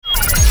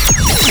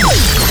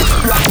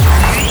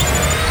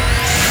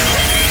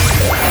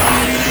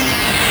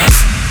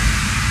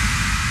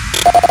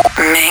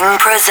Ming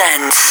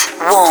Presents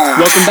Warmth.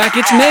 Welcome back,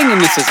 it's Ming, and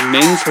this is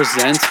Ming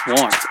Presents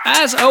Warmth.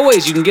 As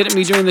always, you can get at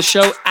me during the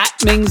show at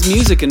Ming's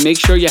Music, and make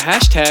sure you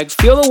hashtag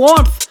Feel the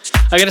Warmth.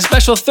 I got a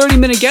special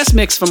 30-minute guest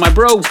mix from my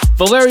bro,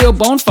 Valerio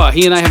Bonfa.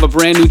 He and I have a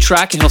brand new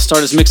track, and he'll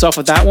start his mix off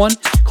with that one,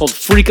 called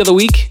Freak of the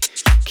Week.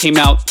 Came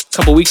out a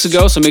couple weeks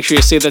ago, so make sure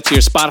you save that to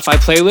your Spotify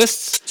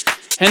playlists.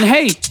 And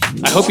hey,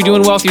 I hope you're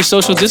doing well with your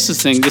social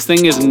distancing. This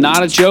thing is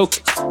not a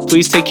joke.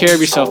 Please take care of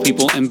yourself,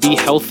 people, and be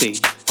healthy.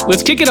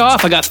 Let's kick it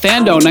off. I got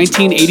Thando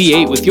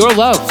 1988 with Your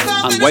Love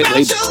on White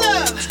Label.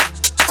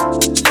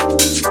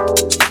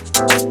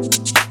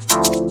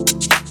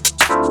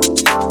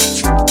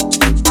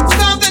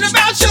 Something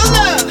about your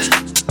love.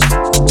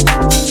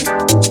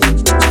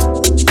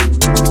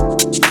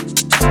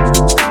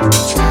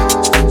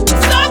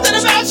 Something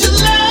about your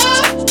love.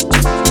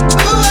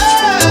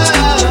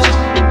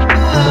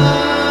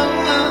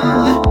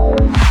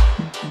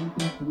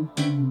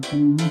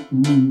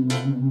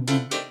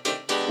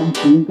 I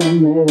think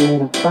I'm ready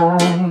to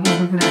find.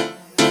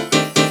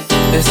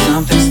 There's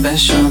something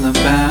special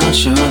about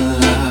your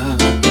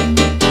love.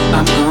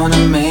 I'm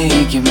gonna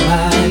make you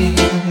mine.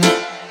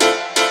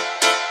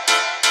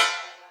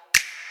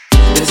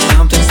 There's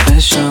something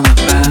special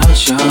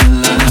about your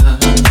love.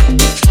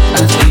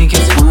 I think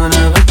it's one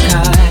of a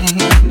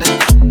kind.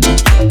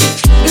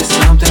 There's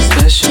something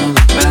special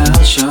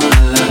about your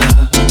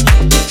love.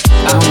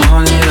 I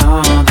want it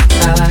all the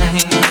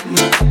time.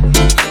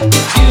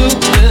 You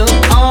will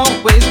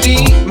always be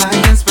my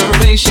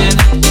inspiration.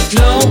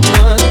 No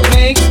one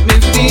makes me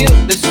feel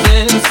the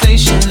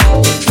sensation.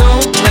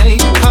 Don't play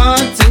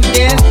hard to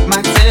get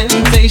my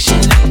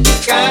temptation.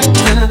 Got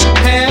to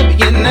have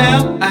you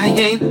now. I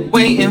ain't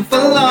waiting for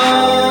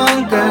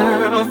long,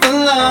 girl, for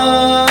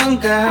long,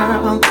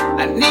 girl.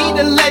 I need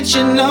to let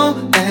you know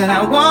that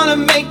I wanna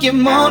make you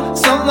more.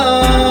 So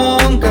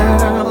long,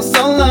 girl,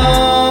 so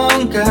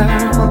long,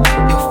 girl.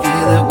 You'll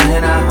feel it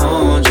when I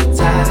hold you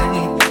tight.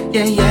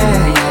 Yeah,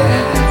 yeah,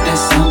 yeah. There's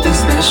something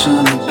special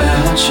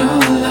about your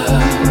love.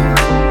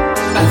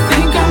 I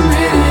think I'm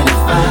ready to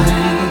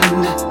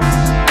find.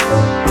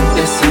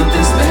 There's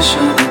something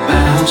special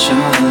about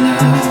your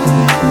love.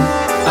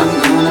 I'm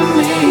gonna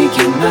make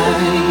you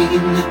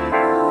mine.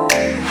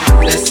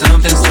 There's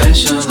something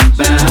special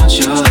about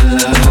your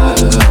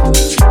love.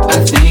 I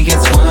think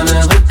it's one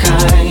of a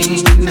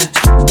kind.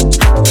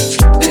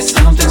 There's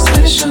something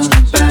special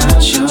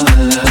about your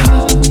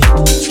love.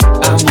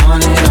 I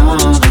want it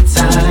all the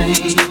time.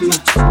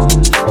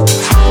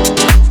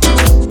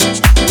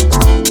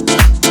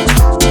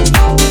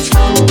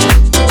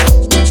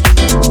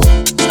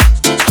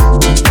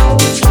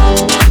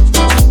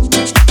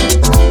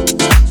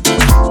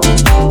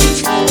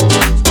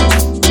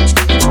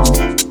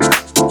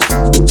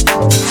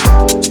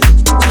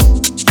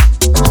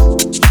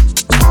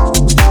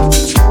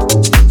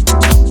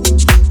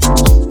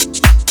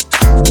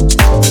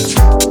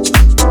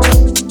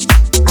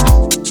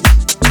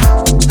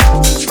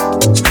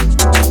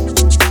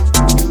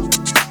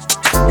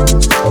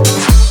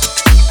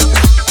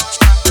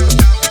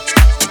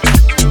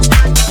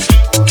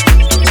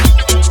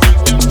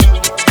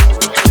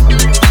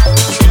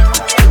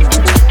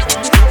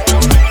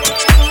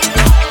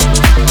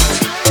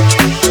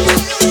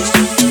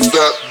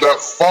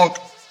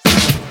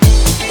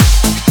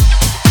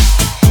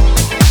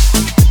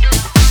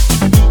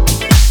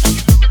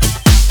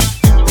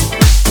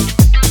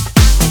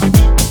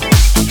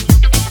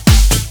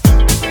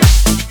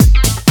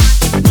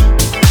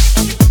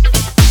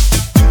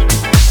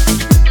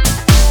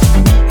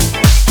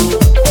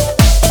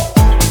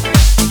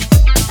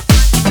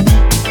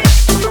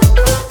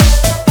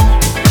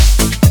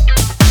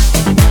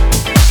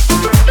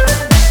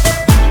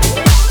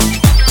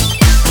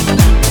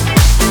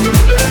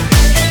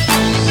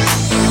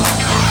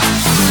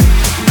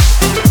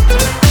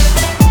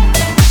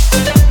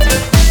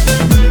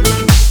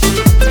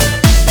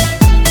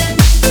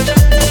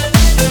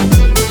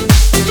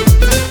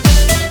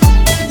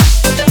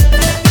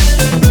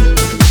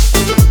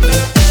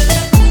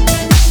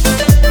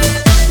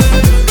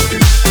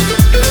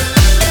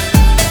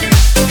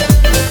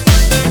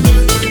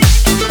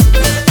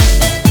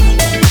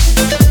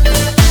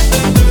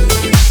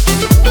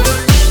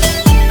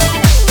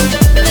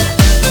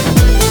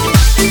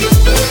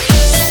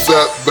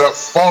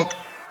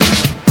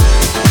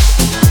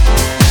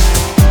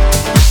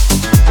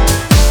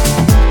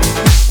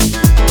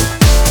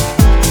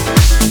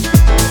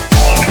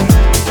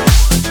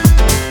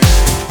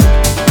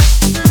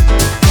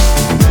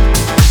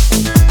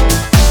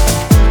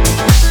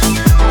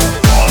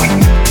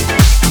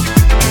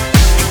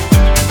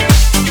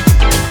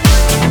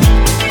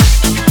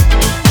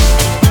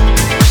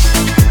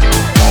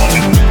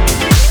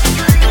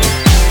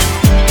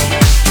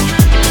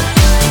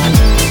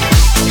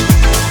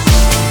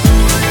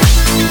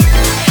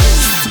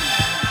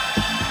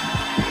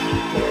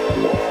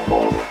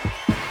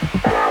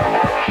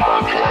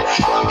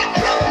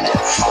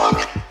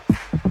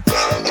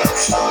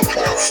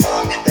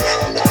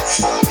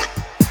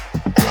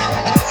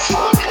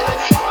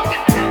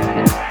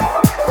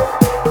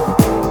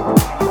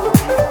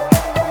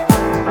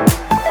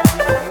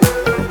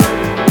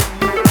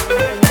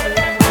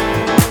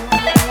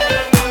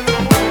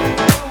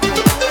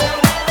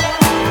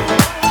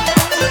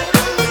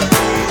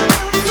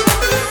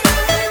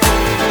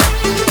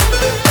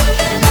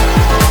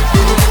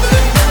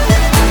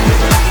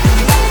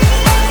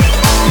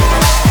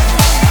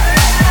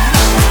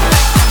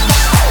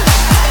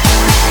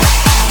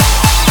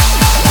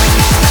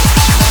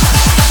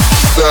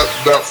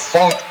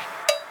 funk.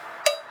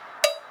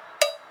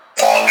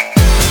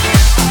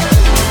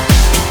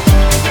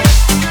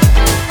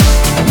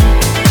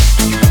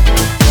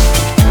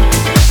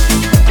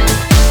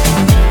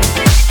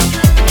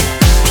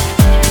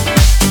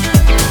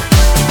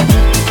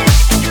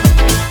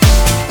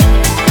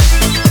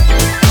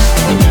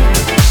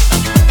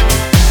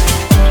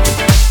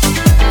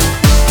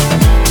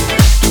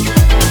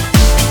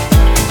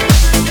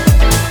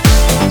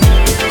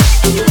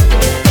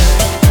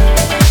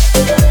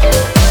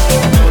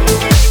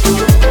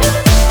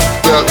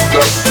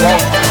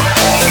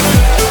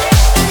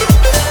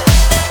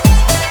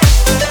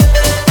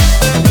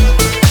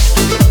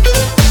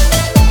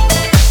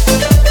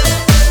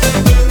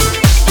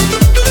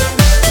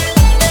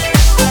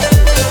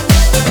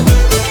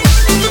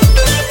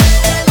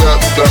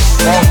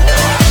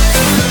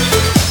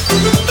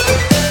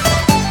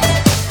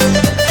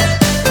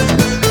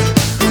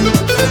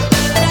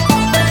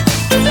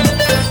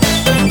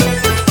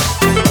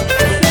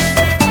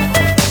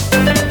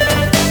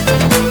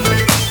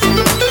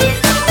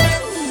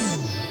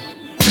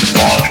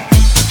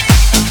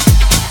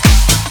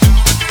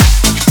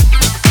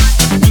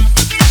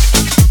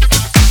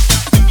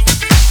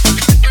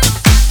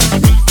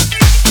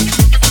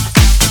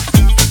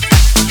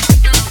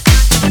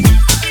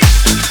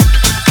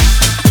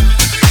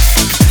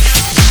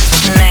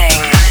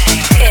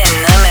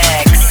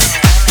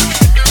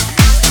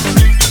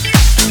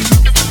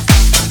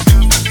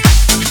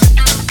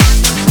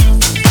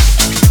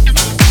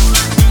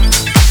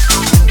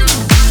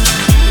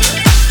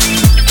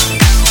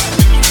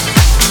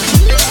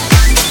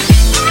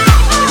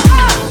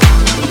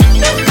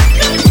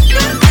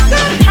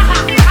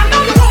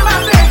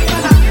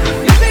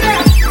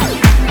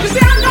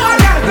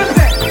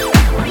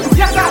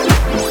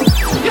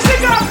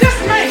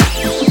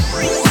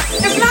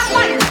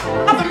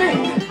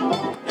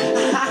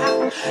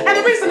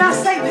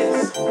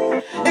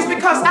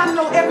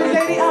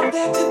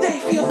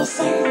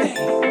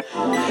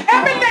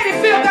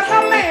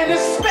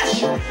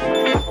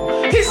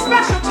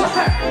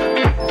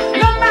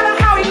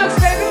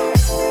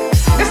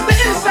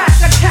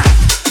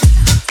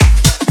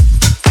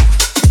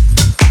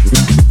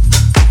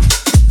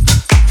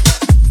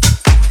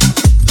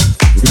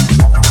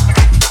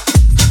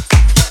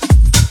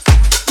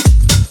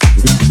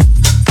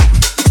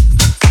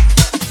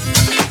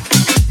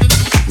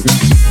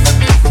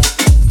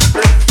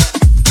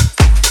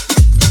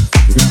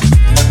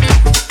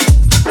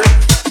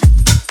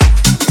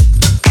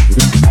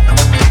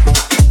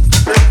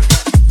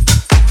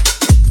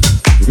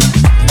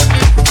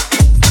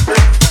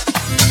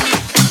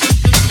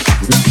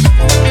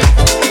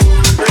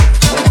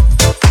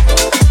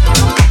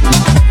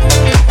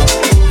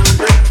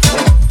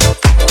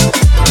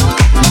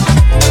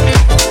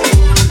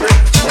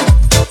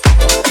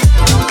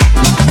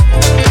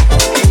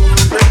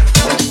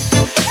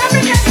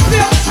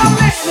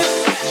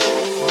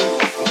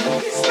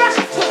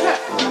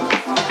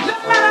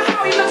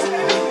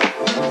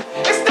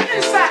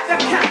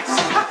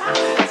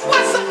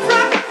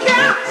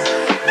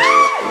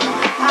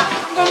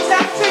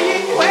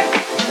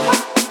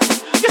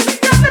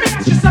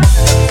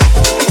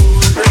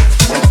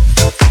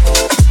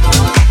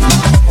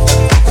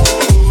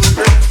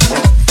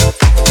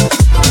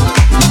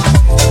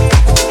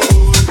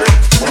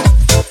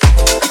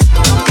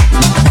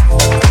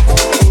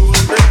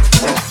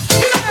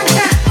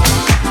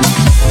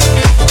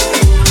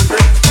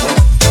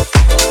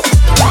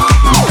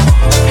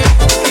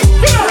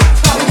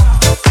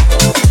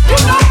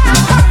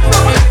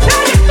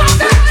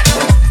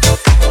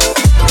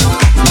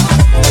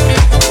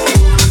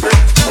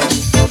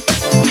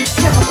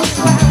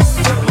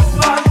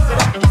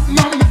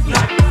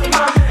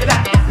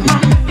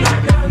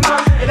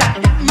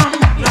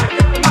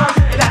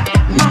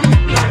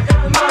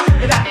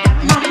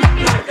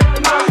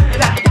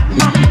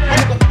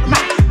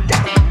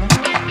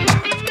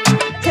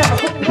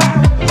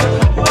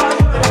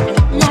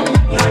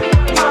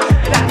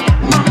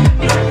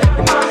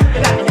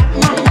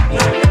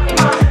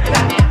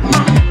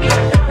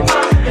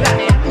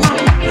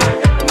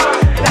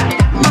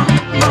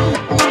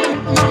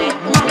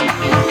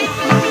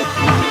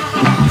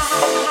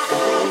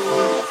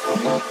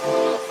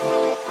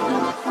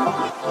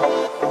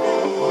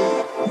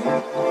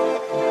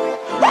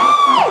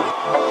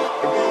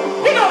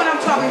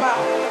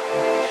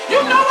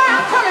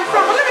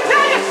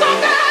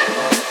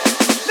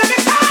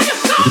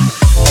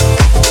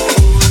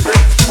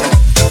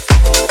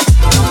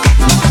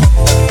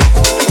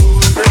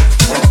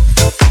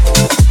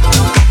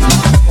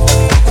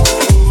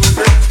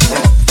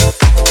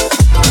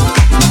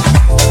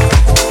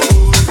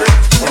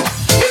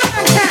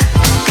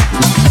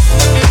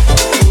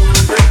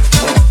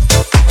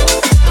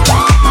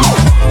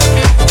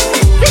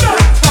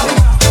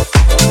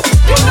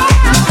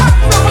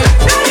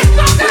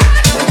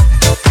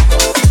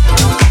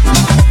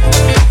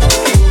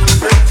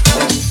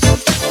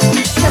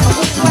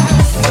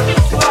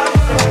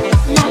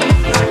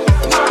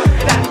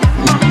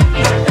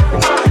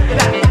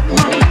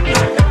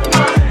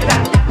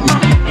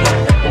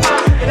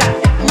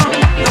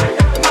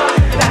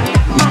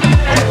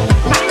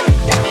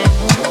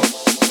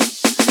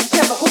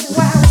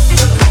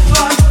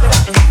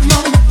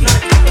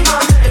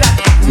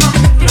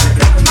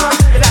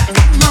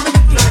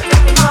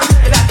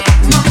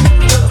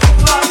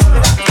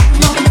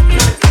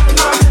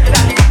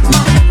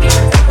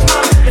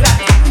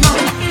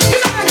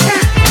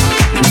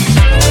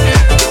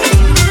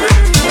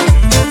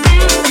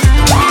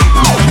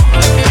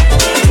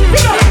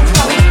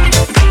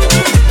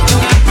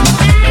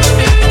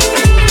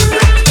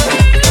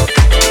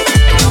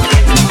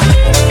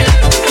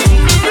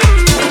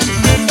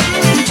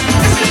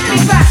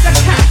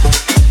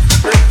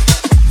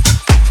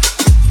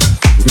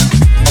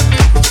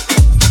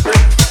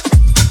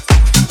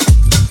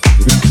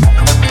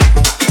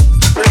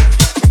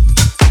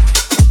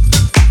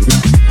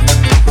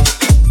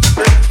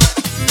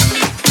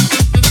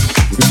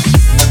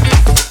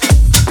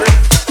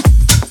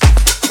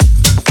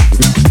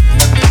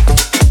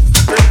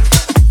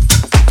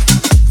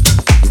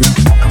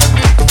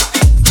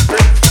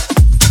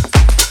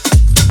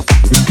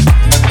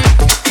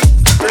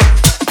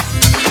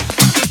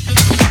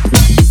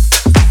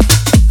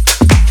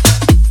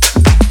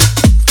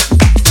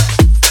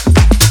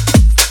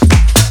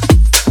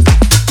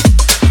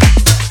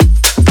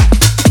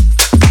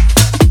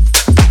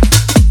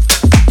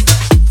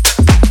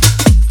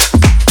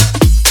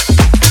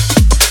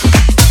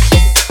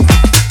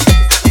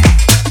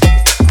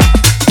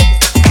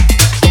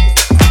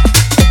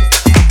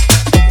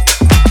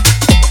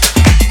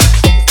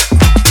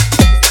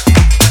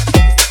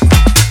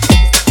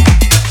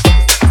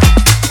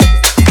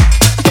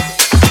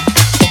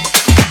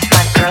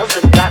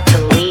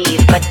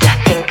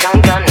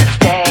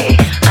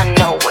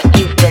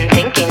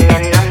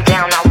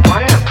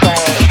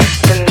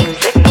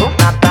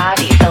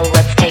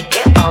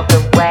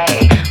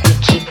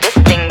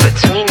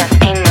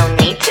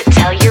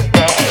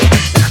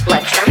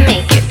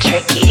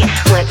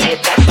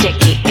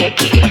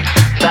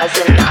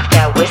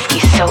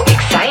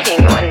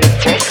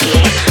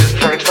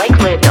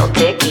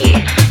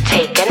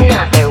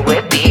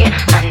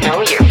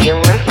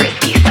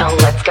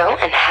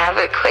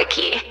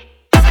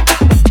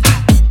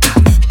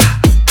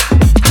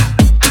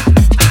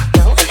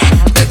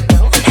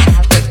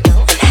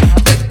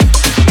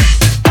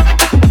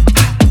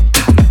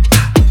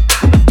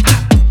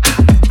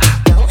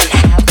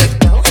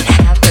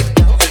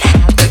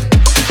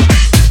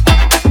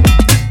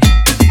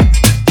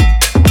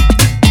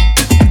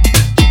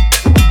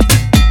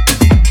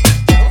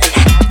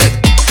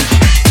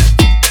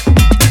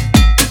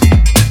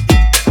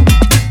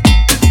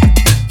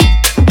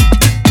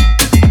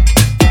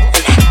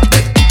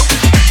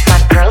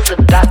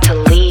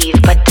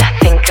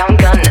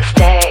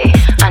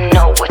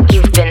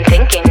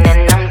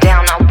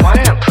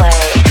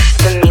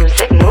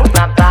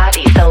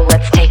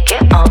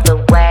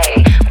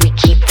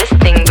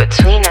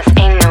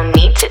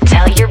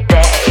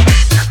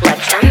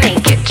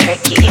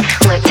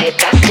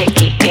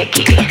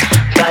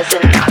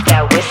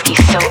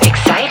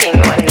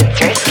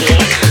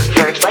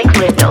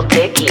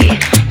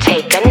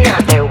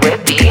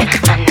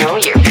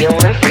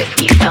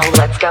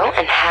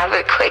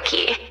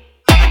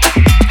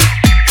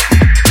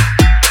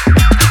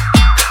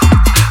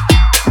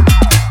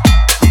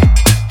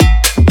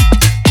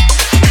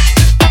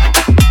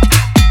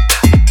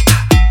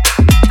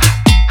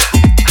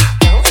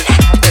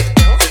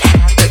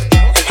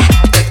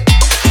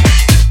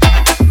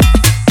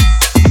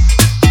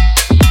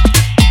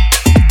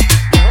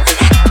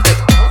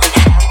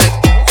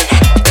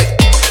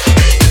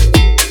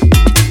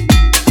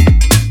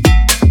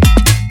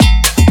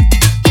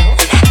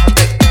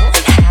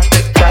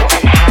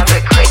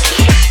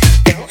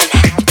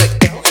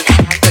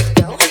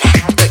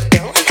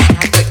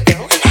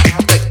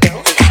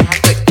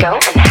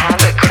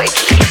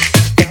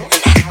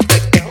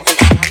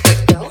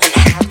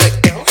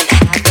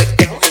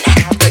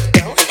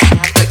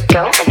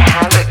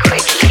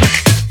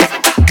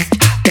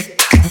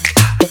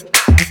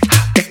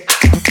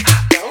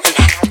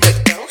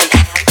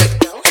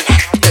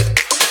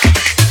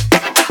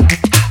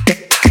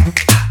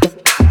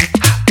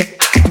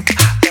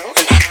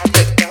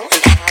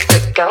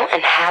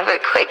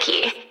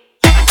 Quickie.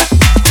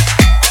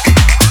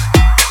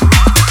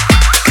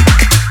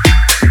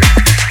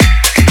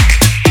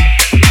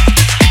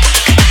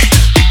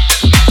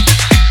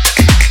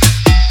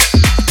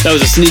 That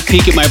was a sneak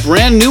peek at my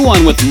brand new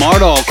one with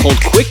Mardal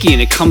called Quickie,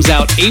 and it comes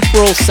out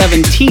April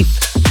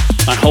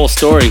 17th on Whole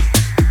Story.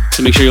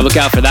 So make sure you look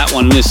out for that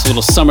one, this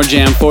little summer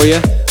jam for you.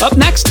 Up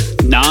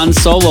next,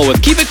 Non-Solo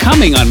with Keep It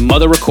Coming on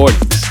Mother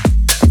Recordings.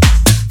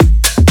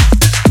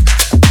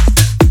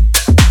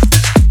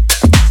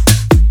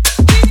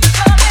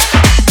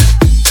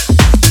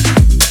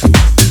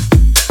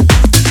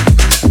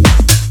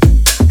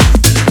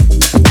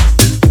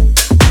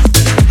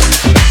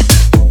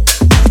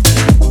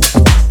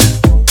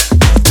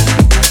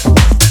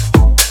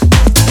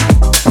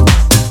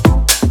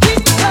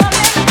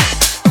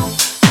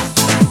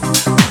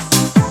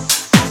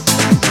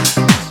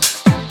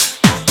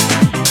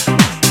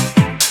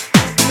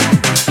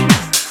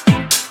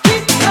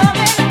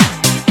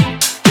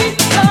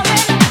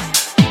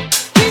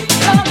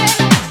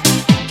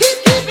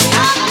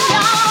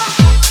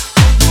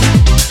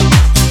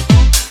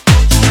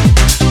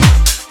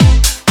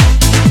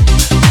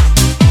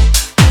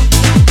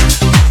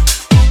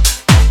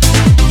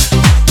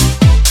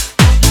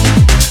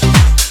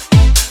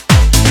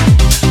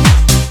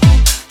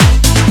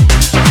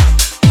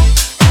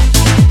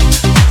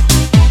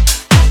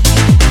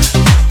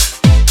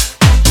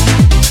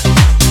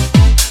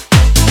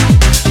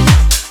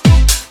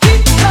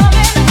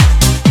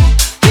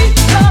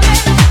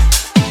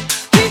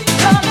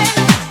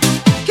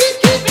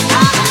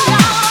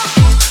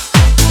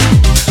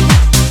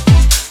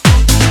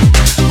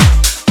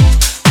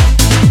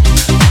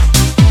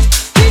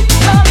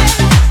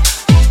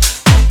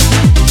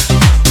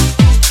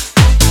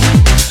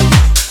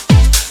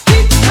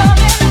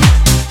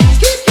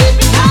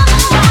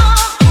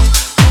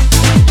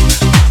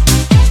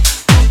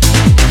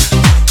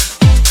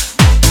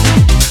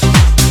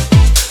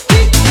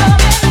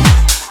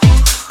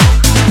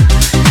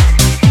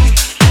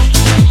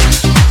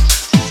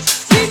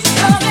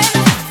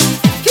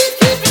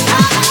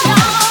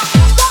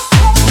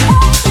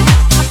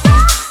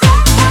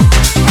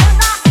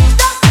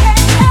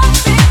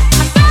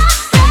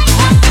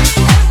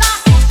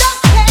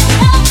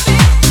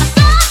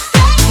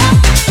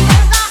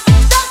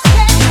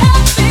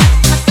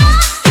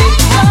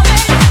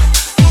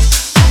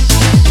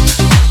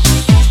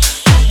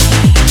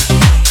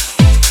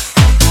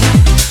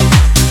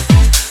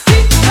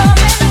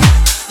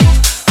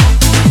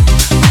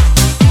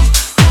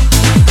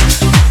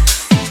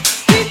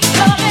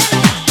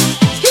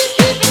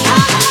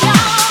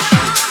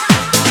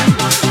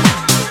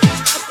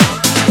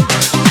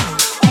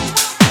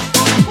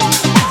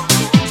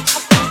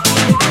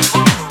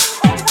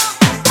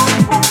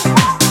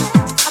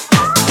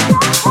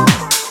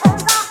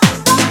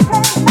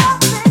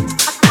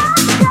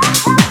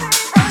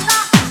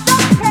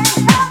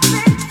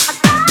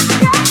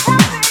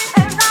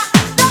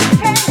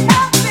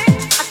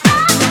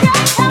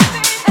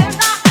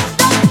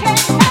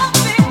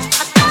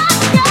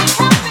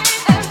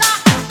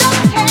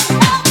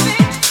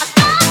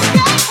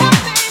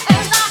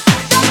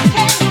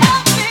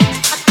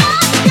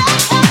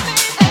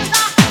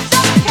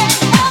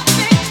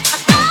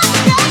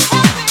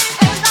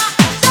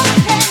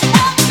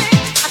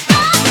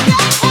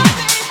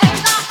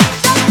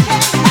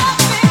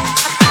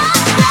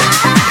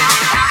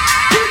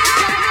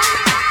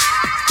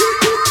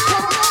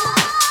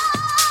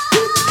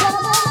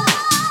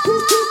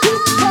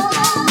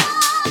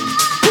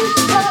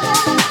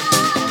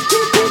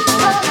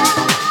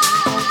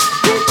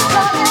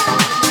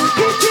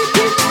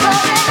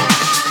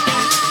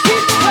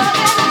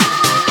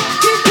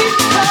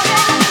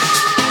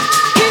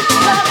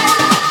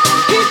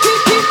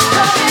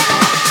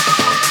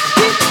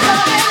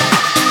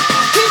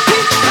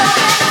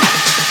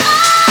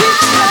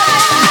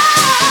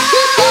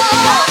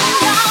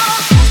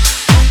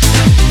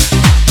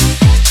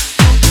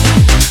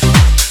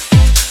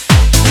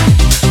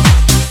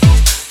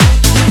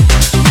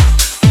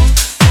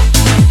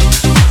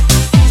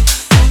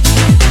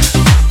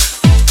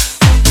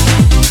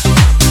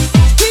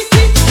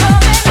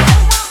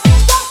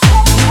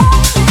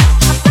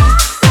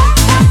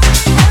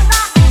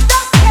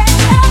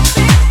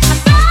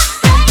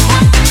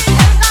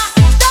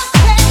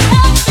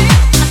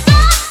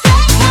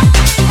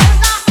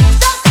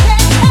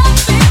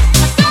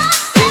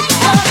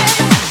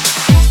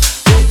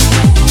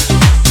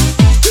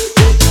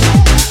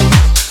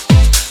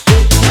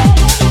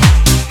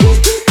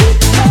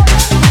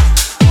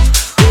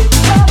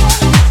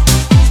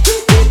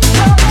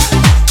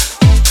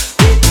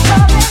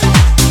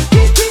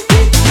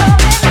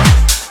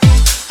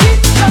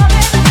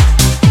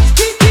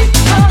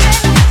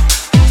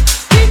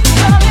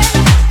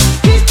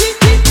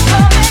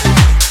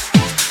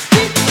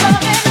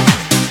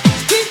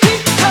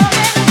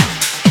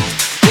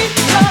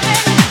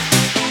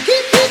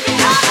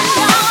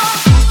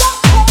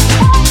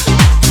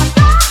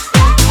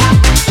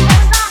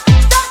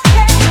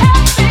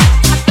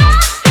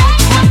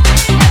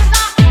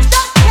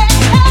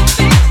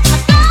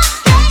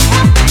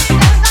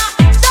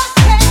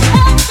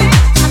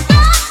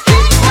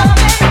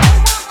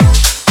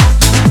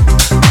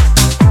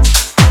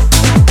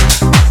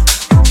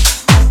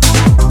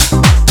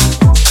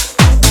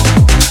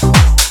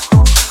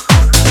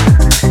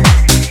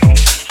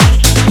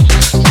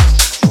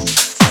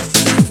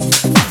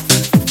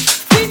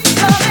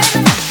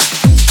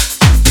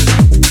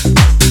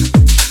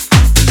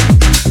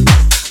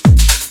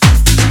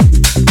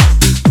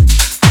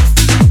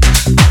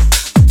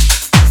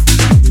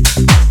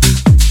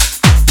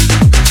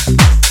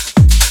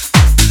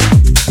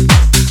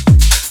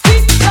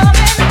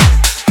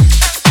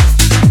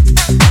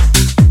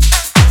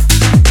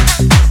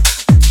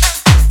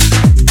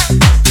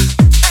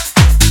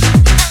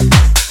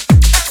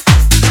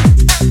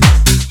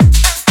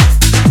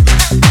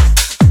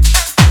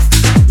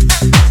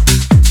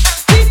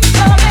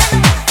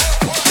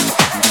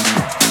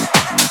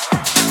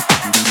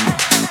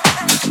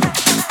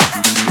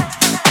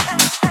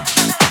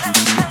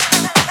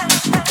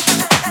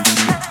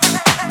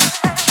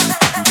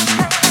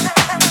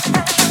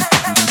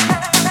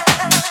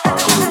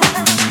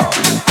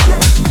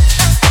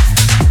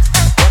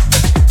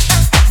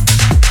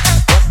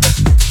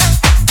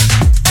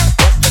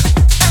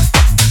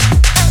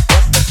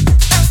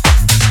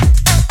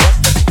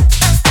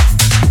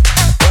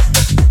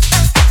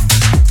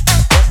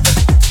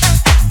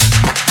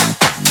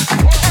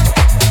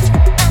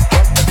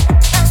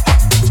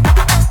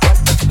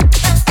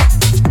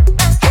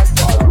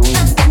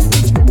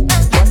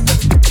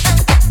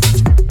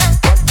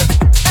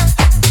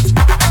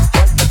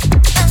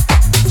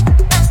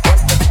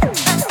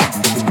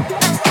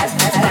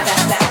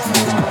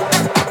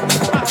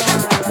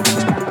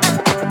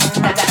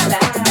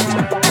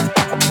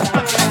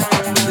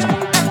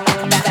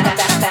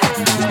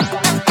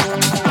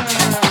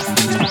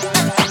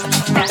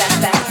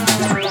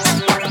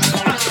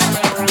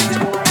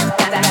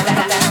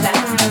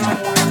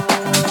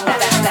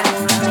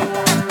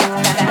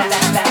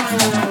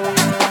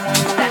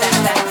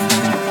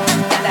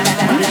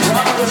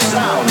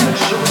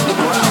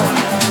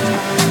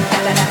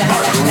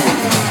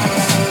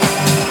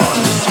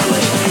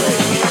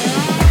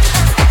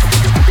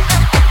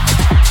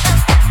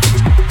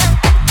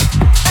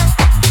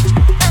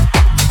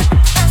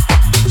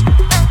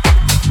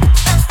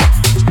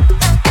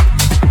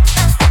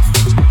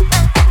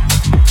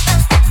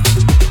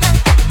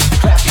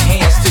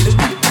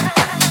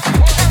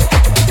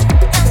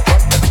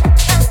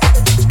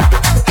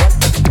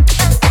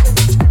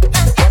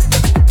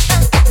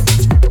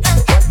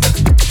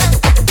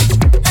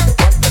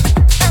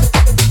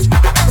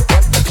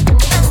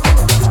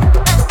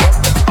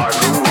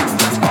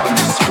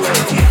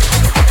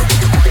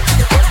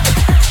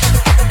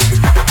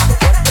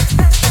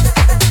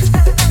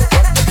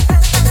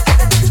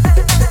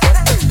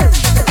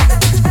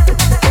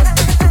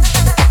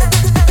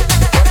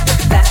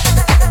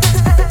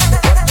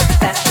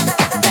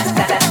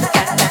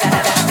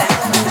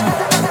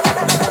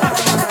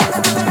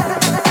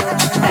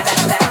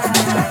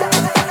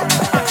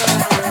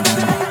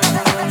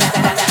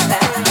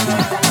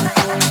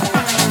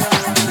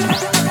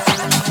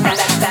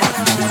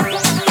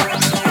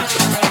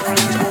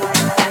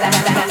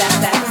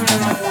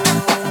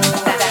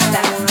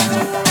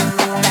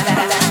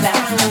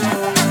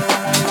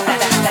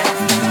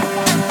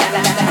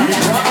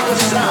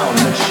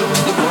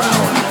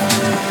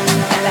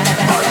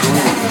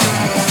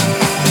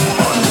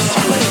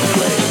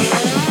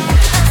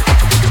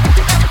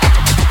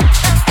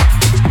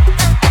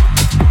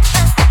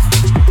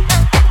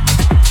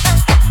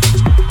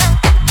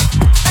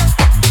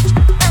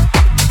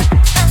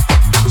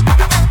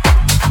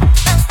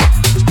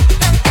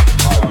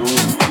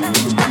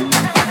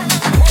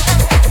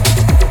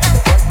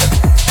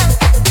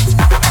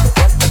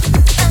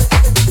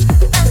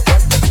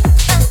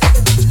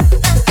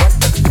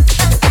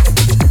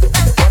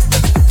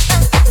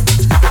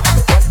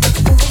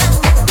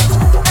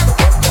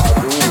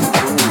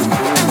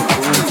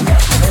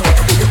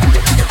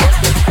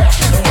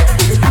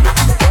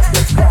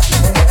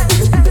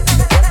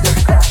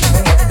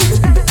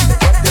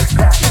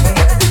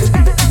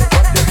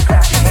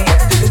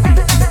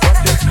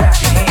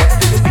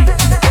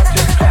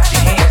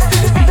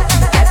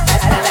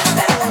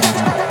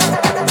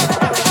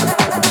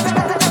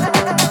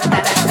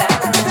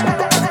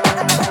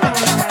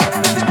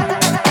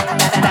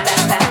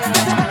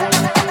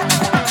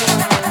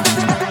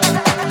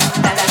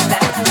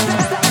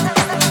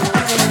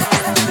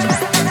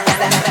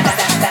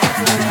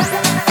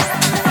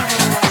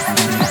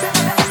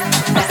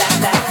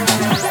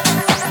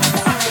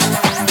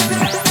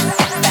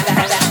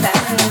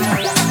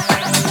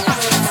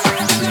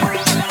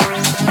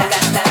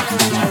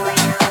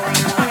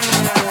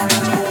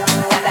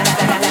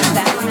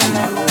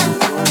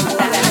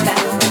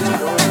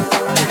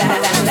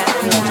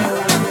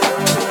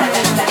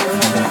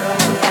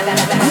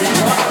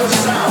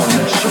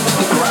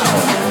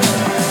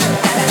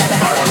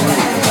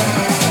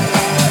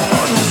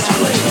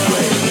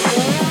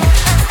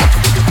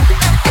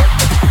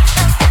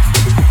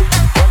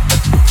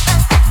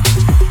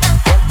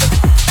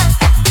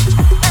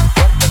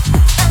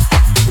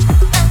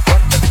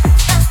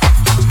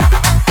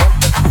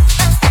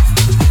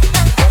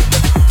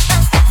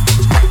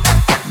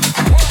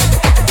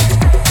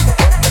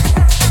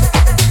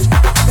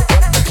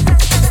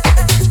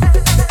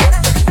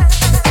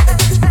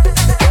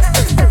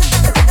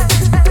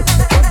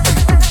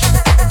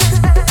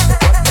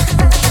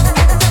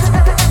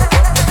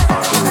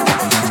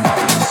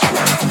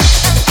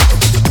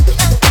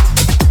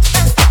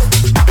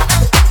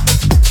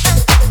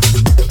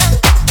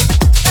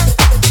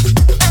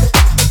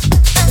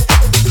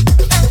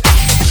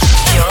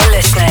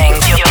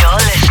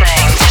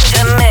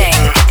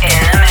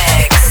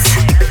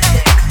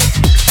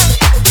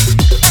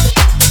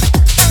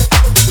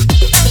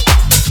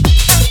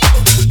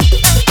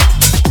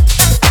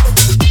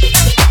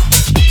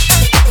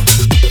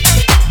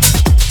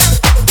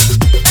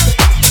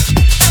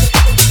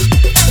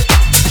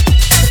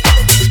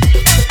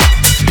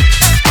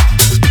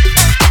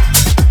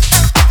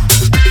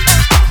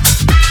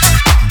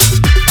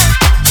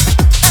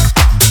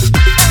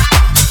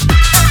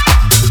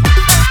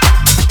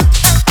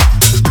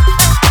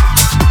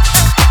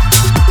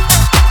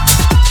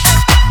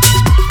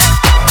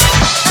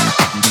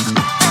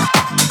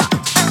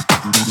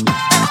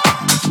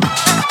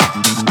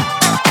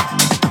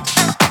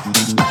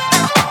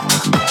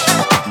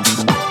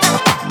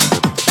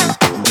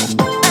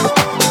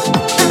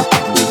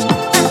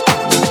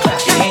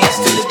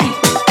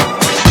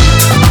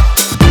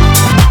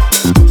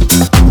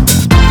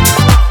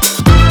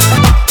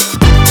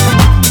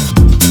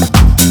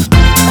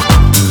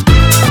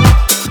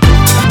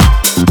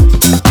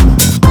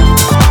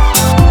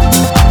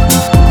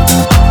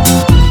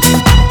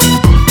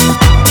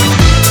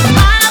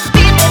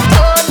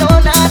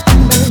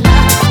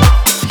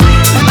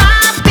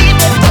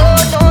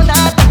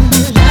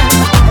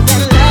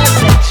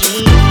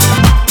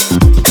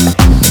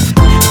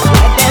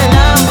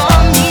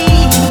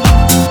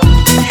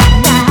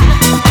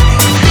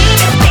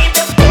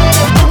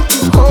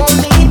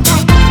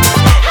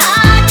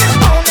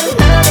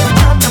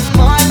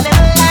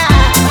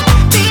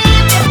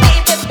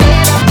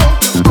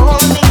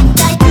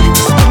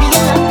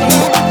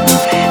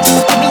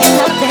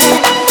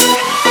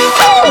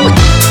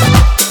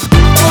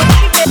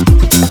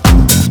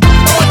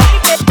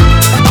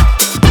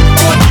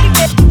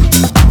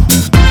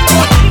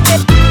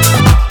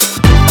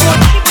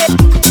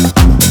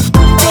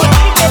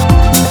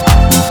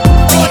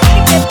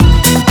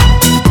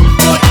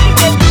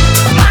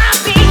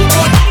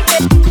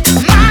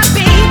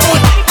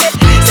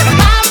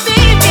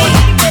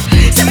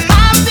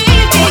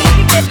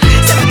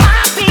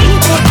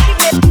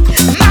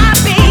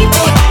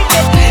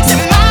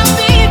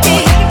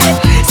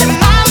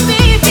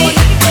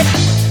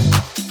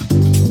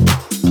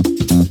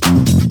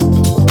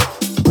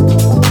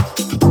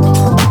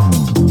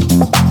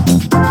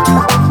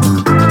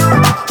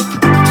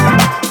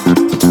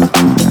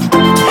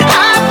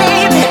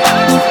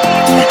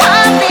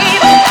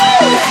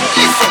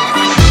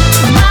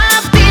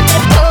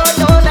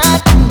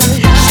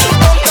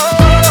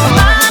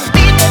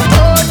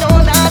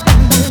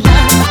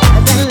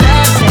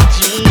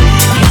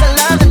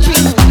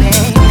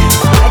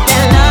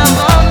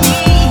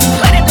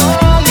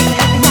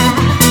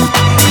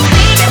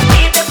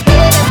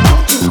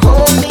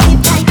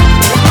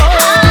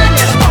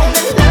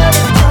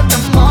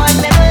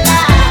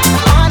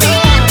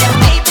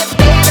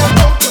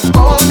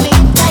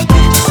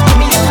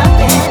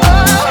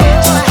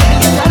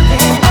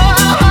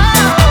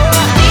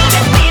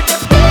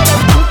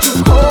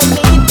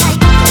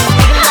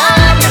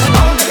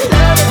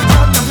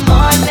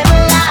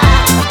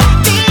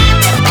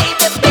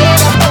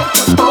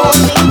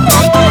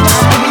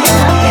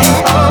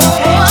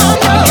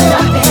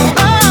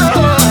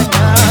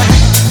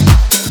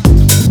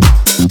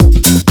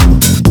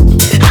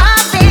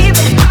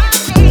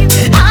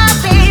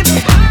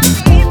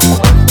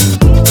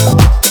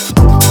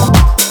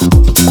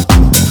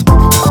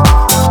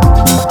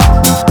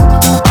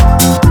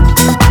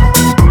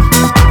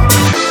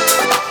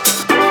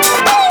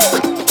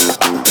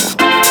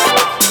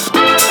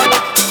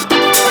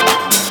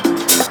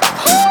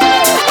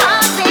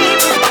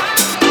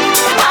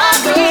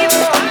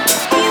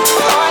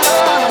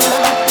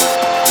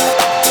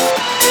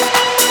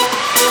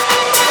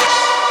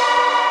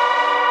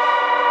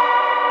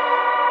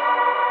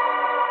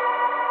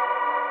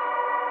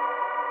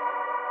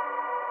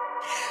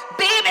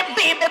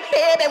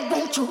 baby,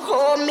 won't you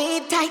hold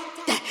me tight?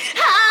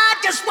 I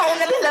just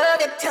wanna love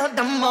you till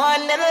the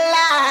morning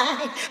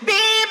light.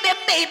 Baby,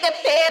 baby,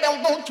 baby,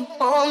 won't you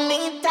hold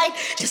me tight?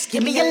 Just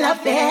give me your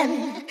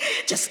lovin',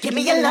 just give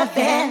me your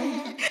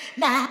lovin'.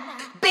 Now,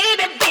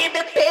 baby,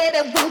 baby,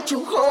 baby, won't you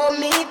hold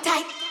me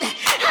tight?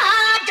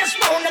 I just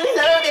wanna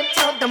love you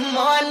till the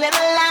morning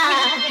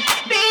light.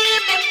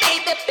 Baby,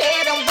 baby,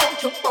 baby, won't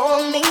you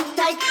hold me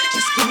tight?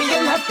 Just give me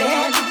your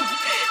lovin',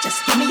 just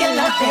give me your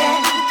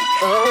lovin'.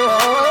 Oh,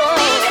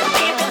 baby,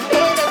 baby,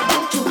 baby,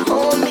 won't you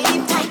hold me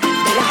tight?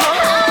 Baby,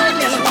 I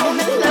just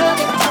wanna love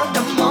you till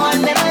the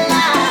morning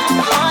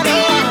light.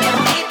 Baby,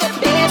 baby,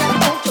 baby,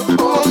 won't you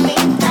hold me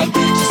tight?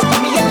 Just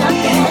give me your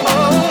lovin',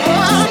 just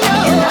give me your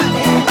lovin'.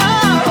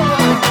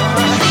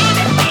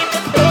 Baby, baby,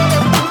 baby,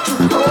 won't you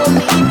hold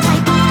me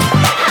tight?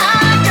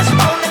 I just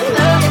wanna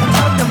love you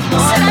till the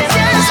morning light. I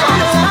just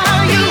wanna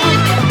love you,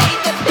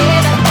 baby,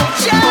 baby, won't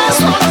you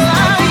just wanna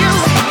love you?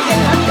 Just give me your lovin', just give me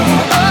your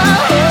lovin'.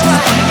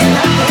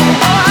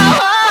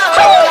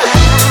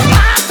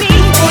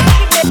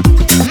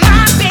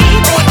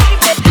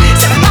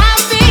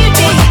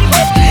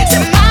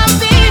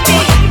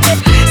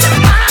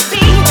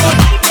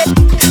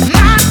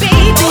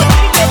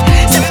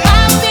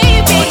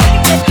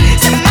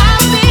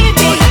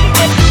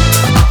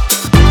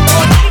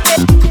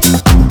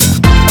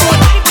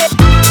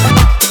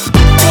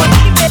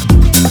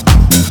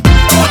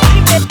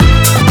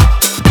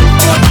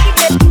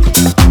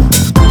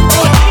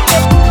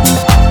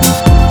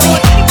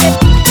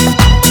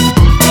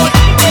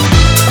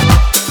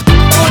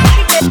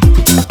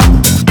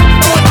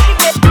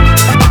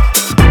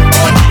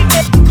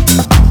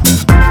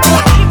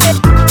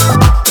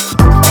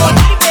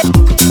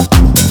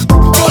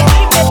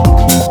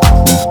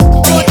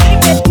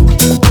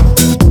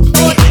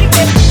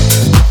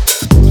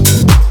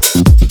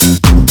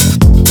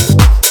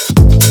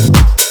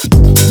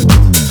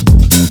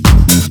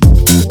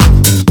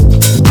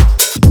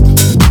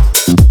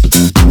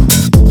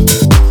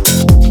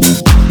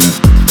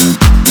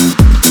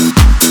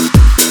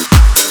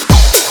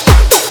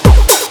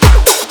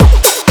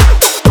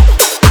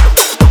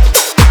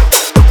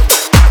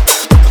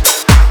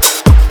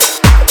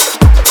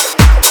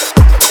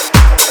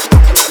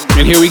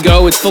 Here we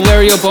go, it's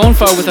Valerio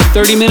Bonefire with a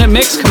 30-minute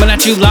mix coming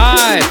at you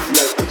live.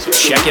 So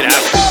check it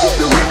out.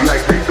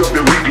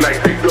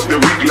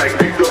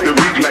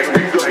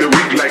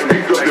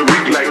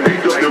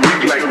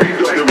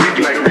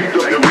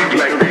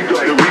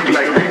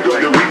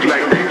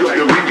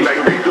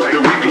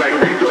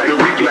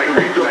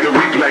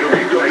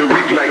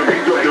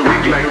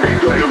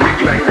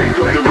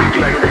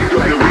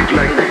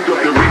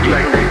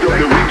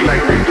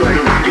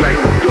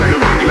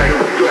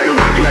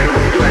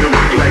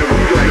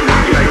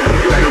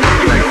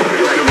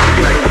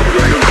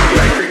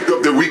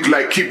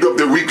 Keep up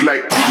the week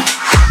like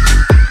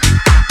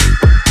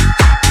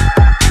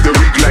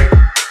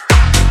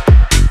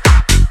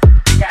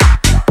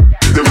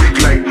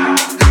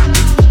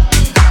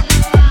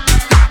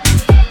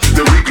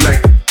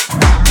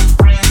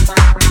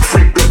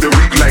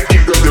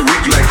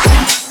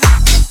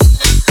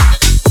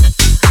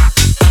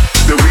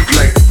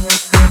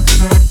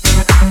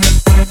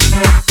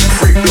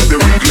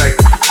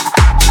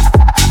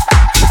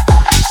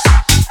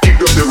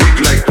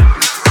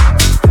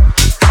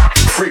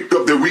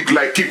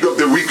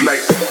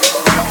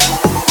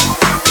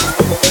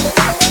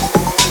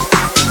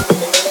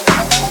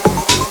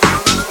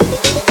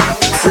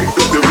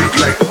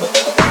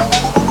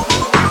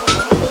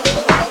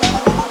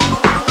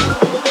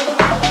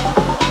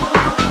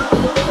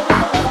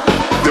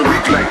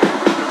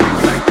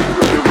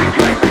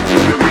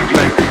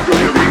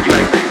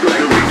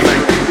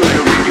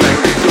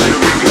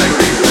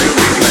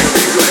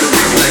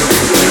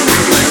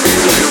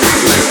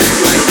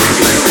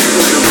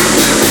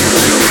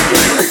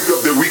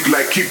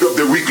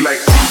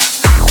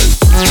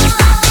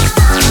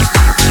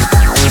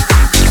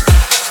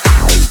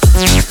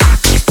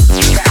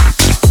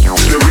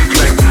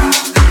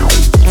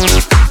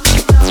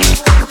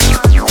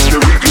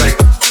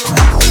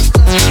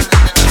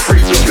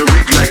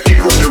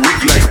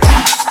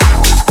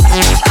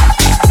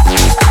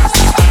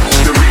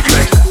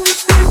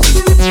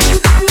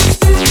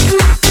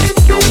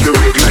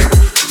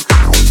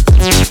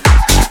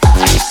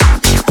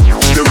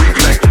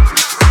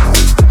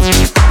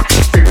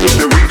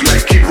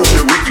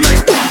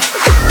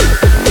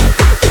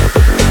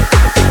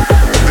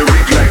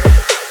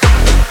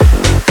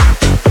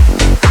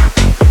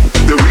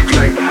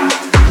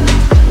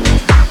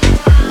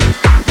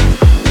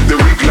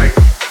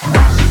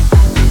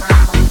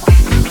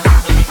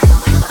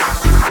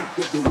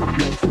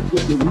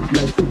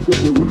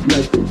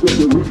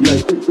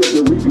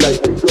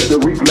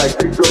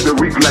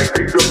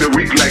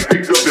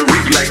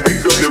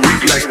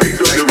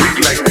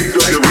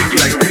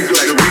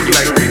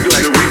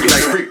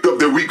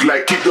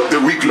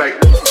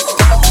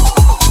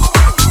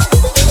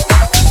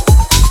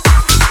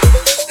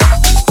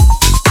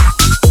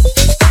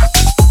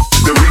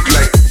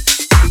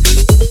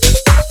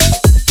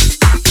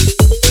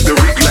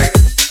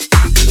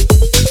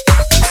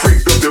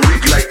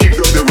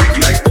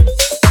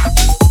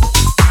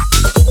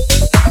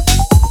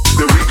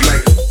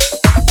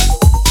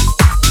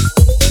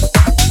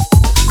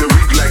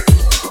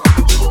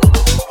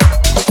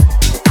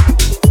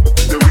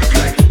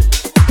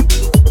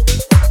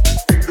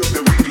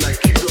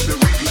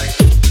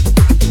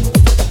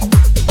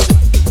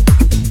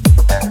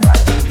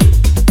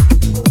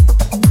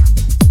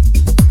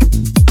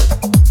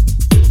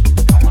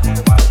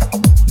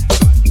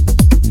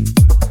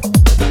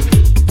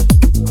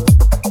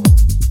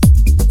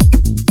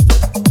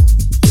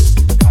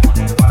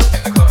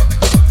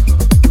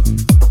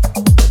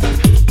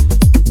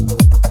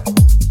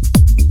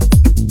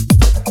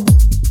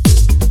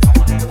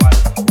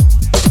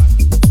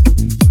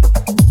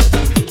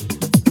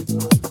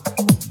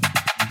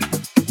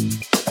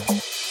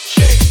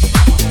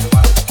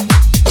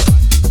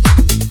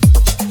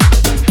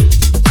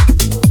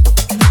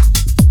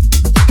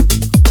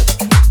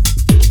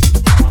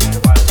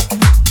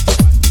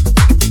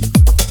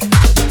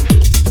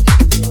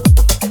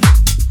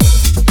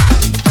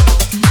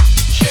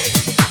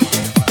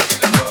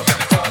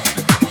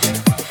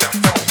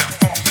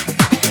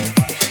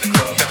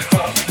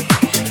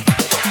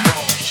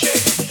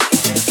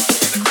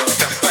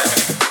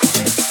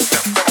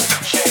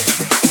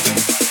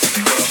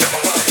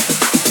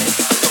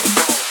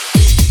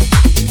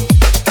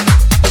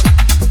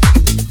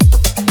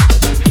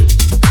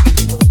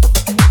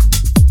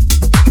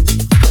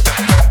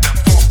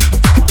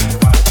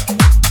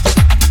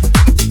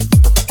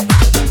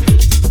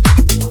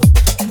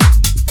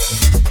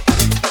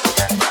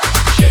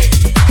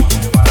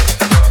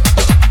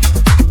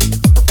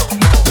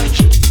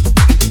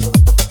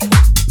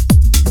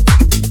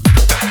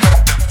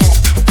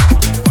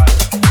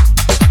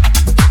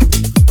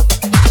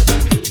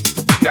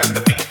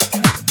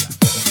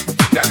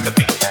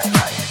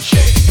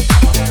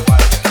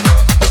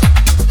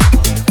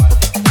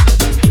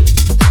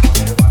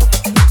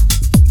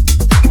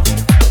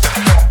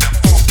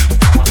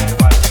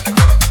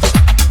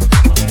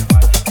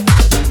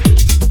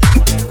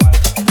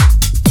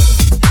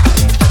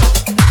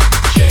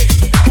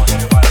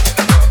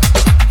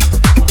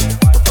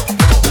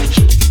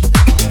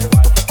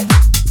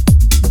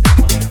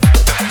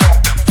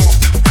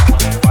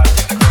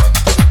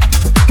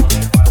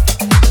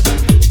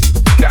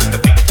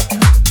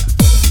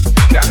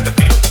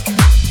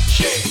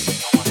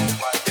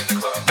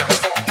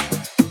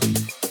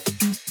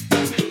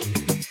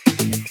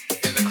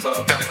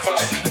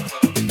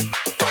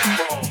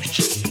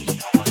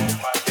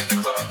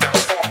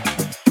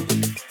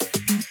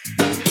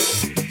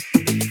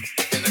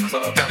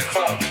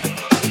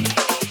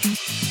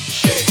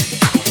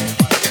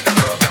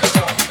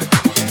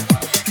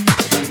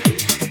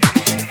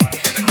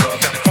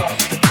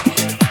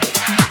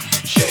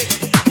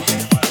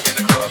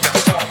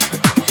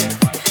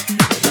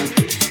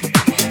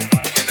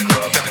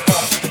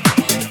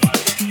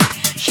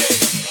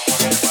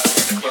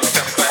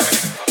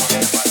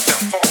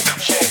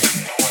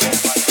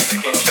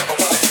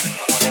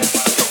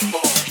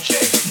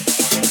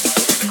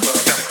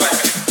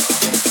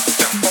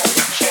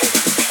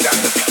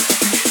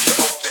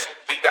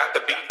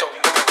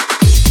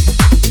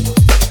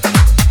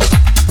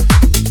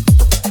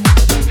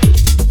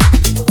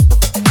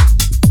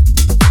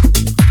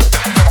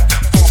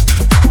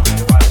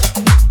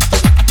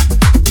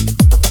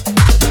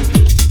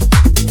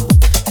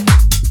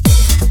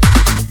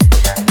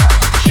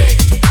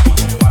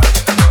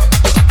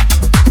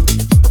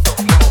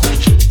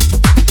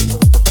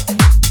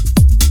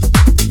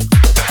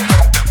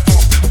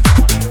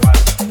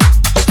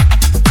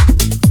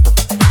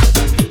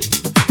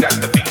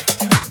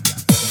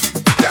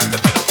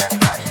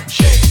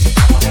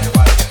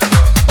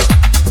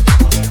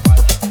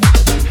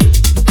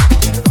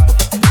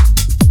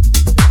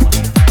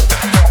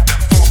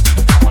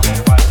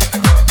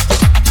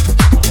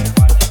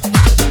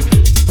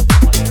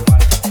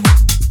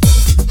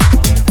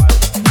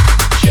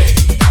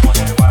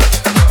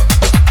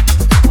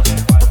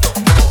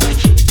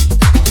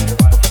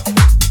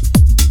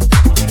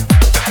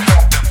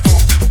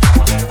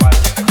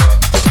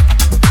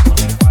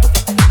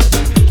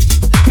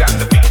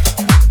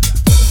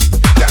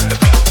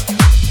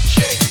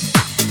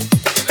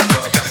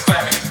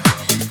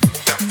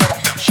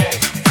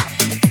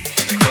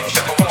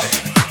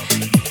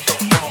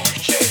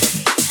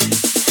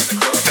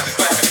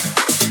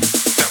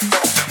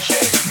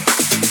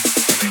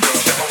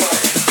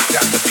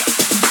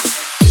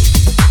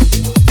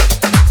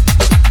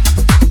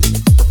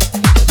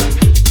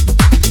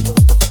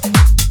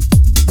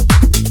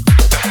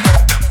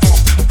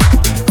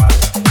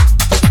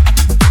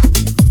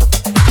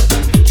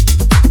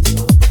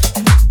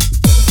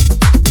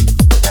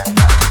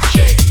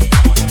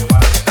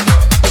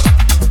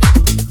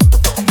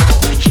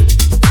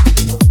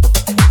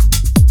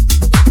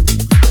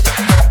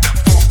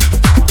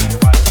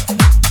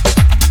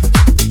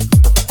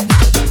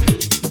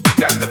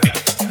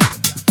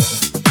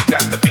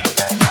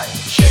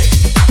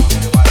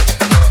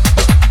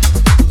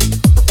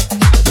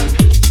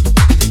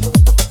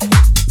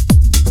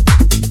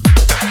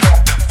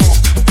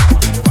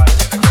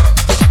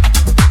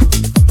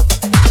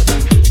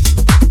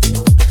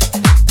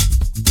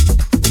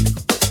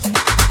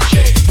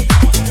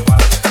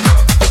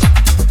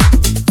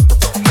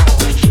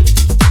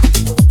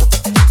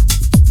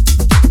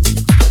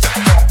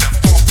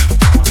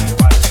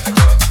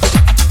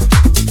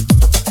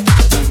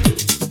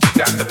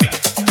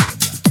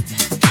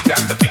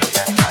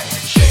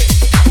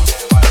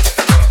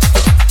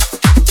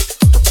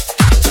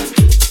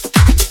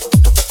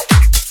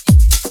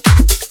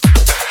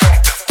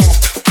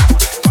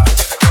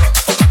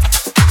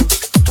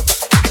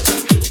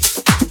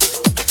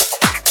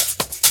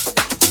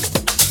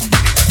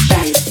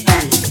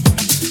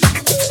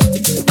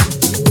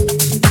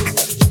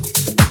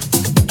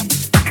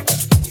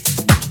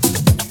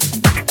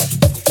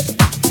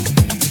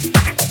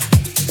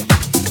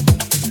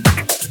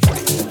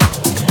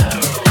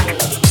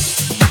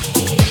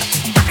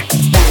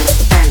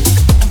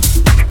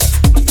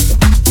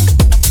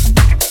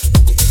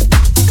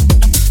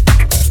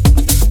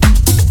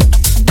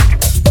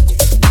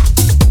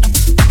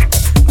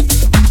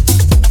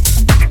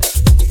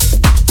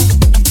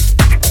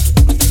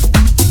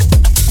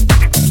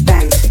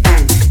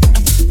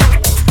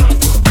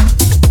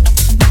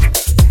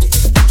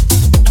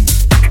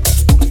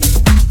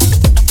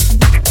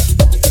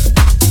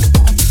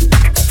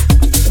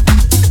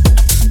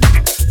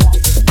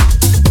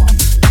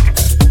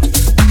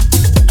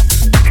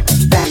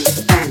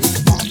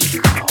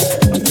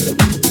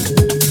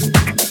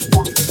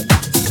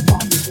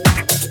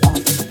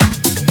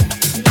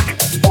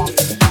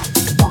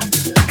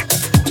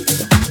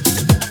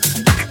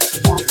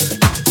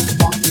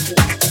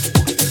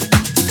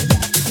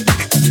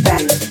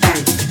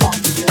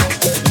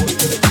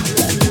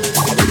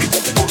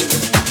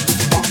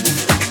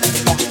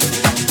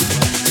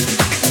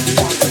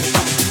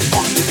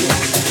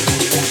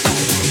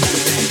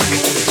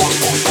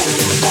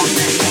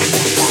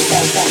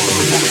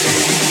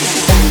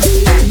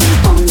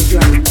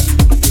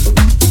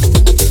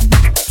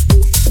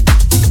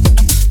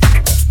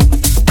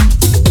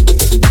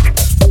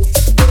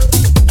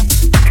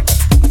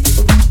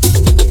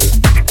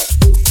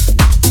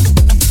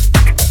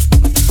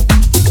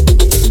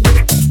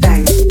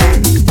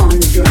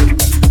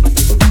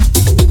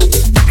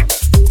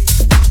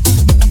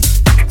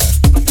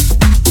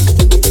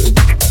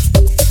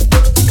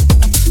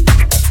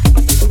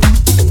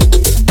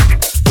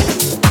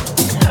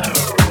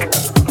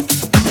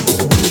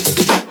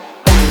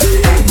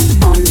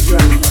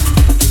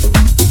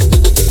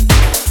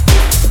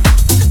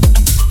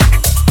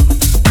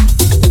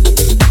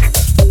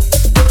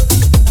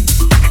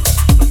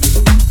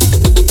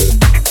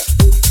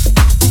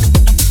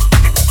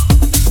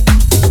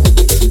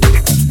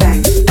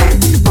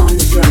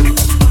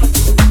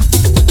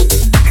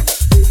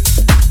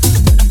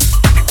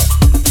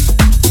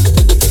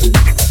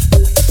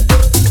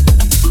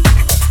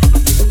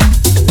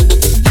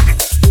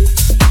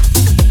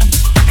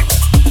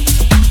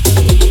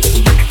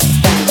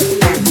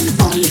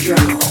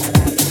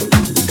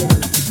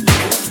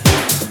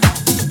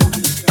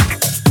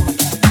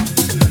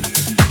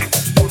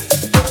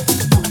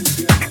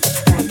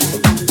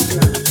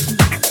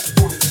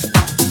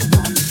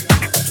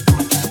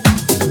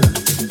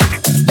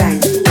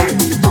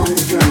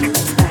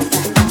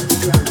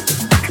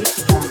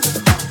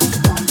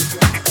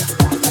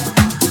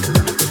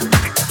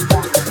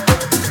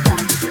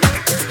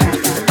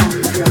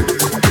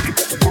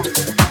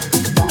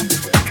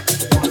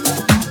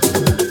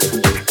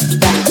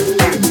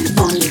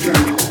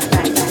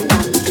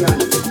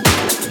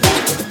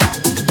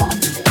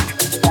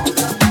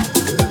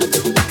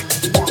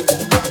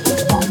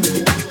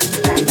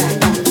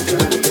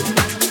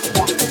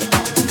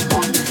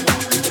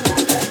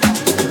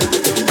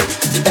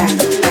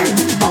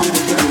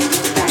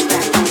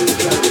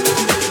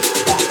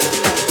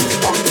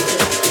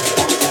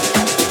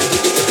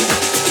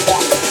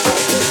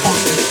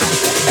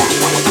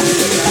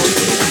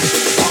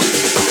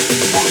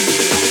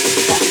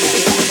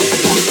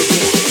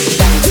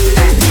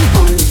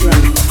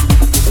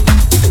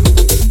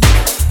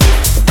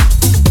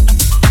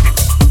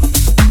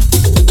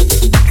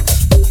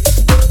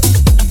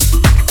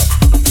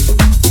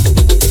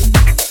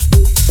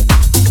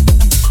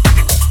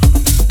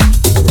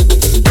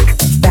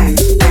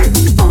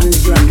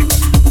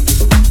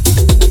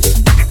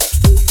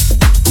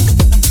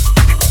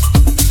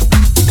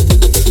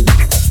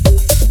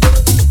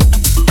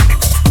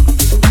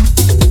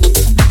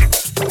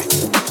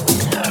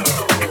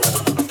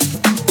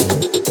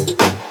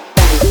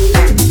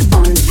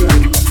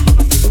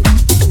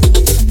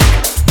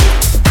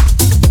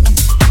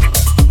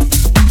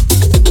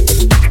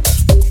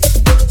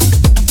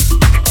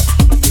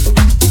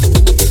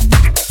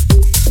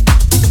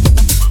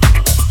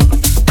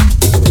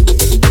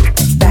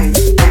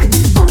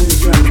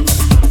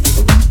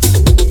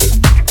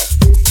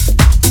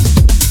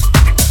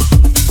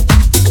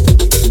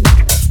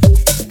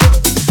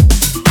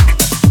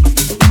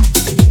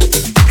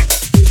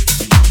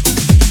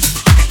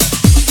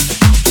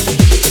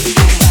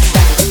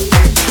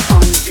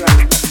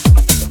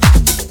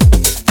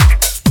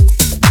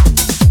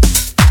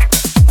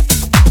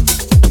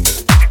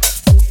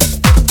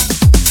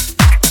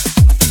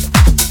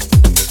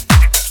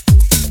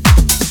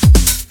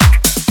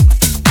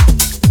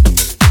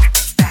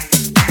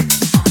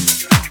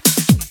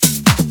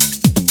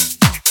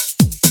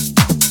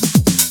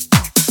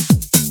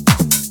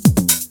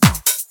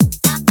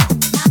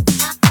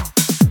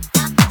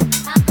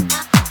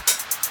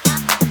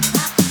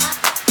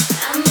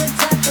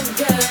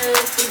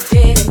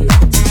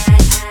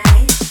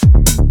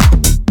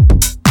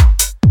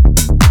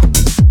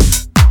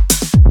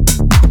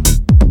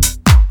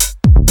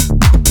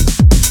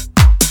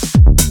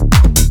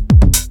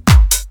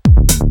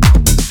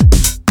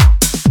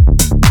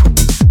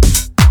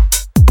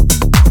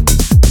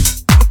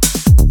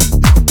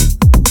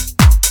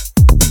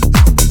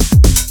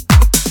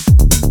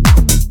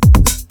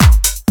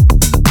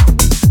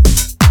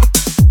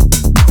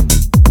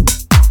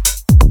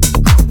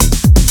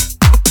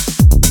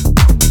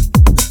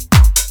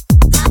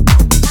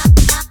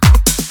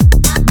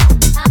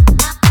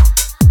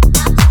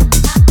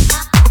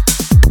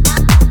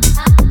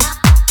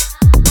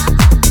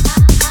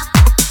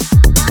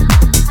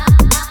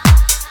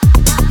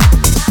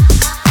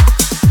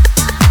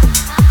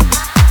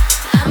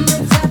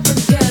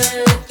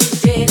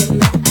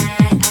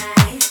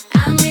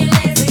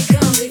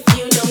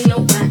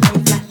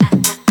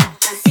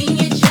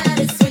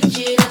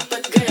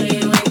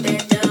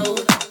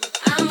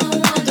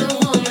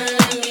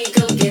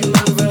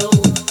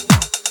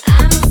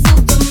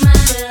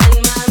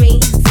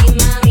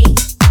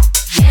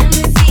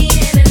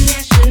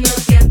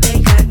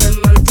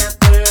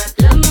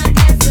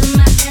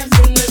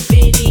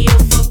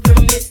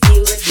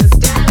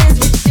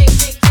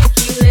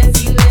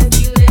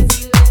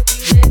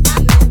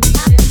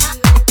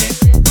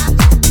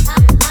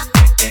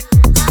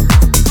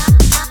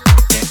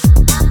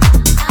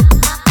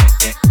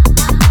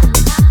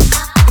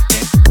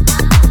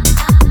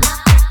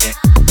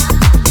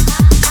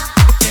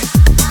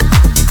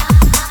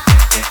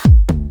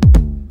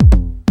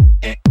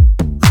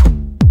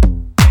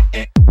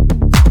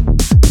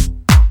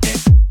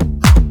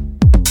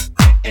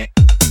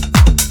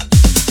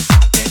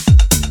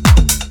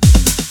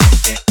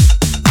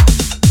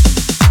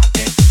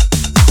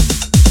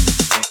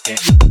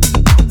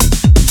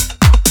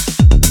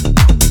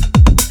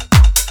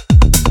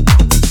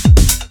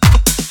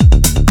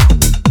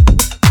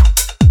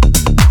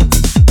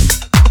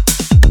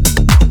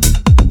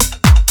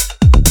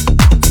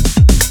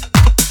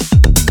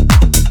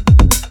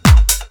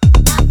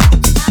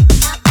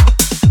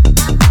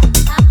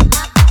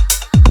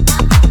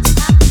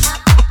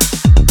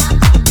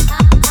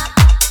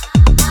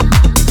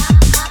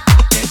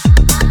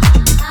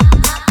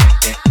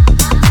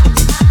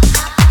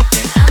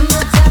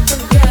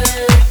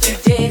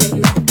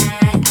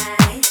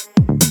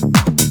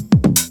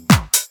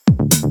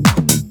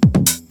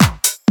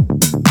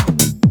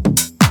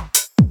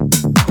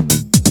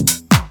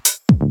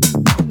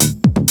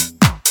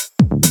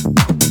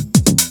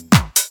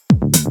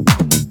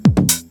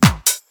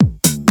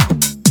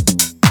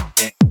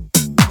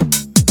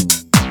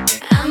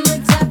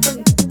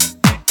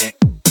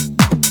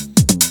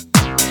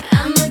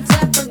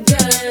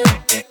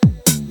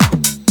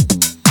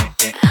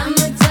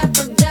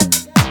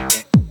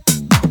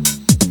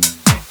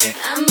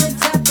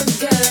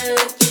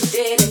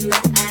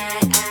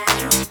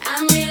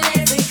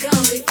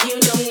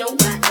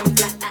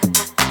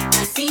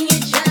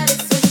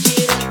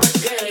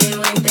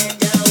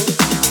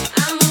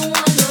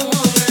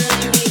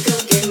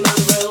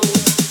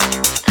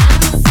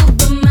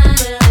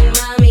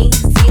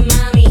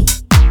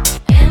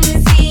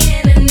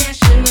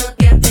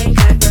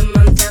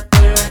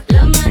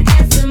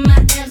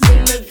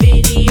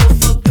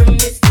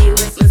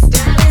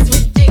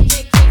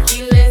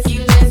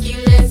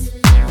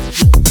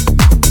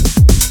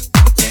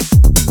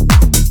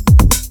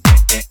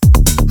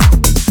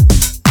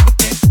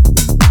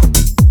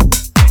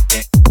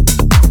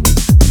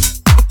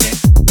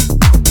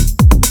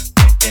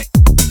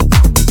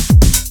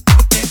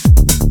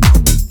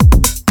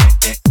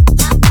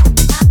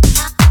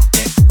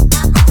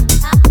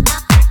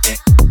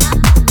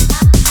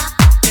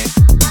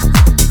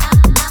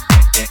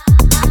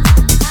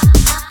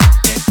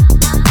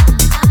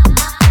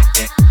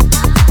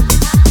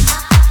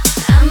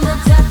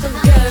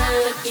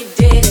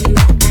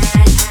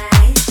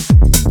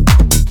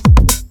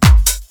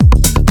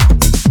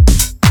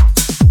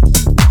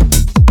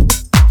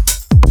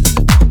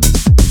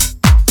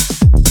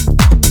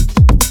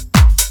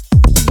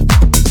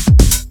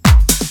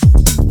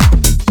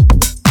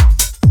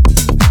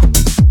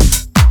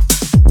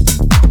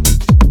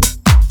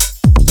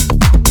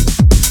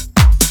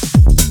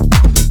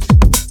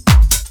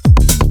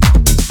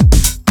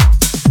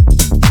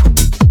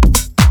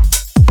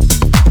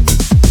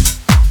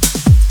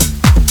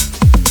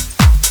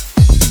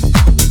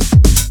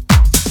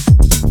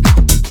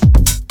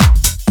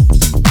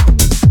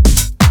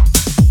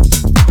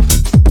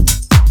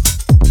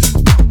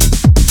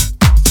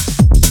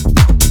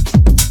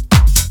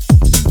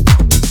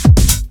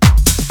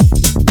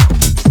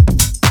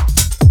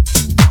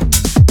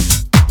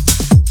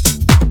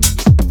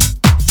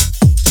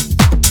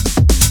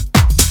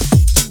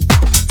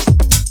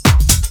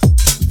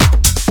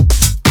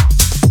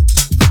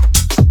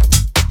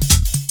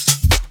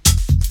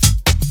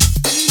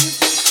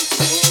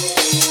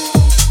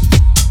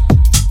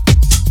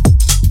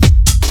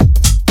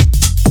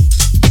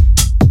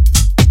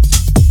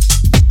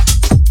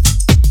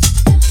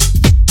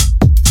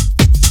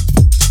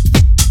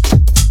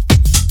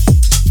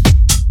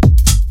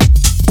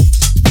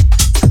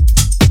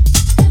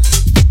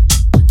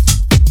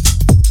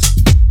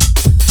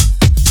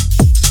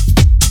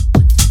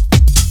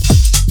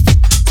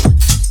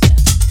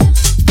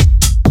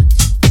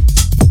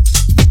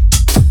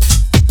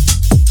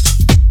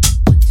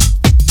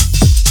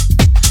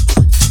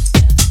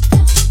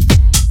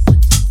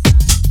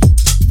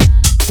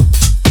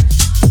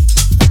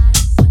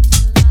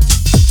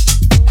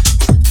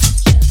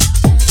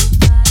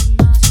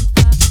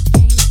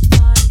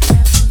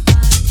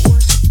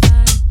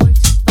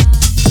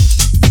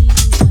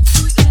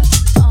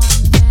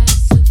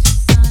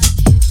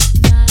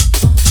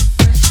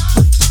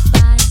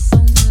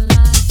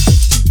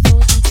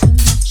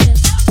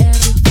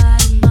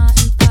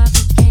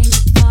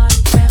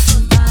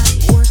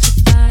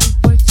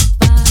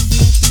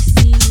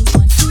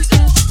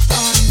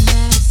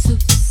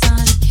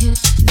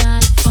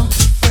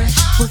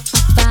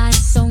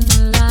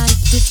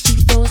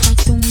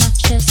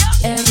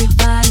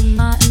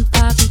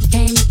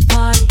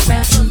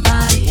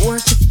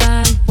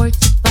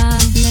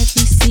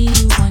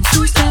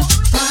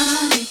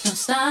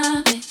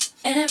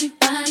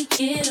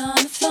get on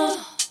the floor.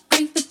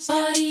 Break the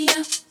party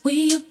up.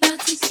 We about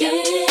to get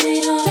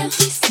it on. Let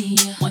me see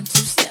ya. 1, 2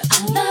 step.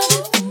 I love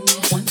it when you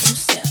 1, 2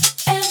 step.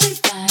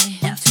 Everybody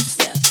 1, 2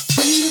 step.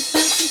 We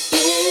about to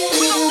get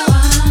it on.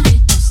 Rock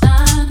it, don't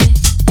stop it.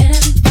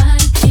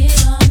 Everybody get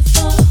on the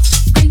floor.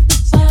 Break the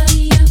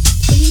party up.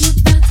 We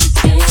about to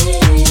get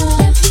it on.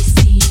 Let me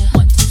see ya.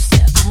 1, 2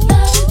 step. I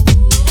love it when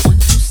you 1,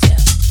 2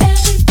 step.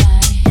 Everybody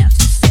 1,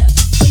 2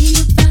 step. We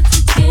about to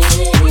get it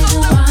on.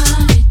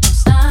 Rock it, don't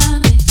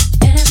stop it.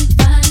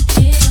 Everybody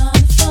get on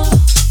the floor.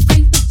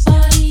 Break the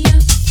party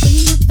up. We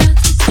about to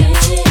get it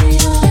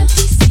on. Let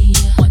me see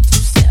ya. 1,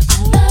 2 step.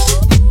 I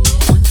love it when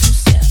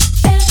you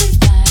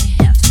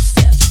 1, 2 step. Everybody 1,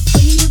 2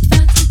 step.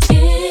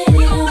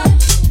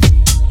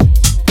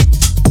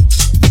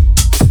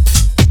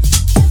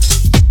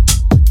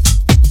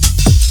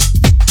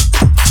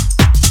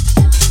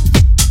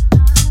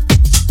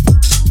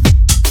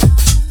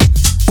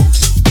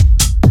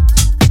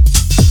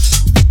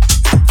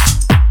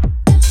 We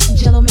about to get it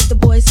on. Jello make the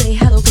boys say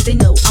hello, cause they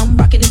know I'm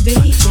rockin' it big.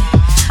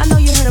 I know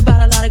you heard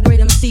about a lot of great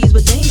MCs,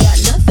 but they ain't got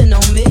nothing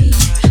on me.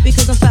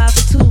 Because I'm 5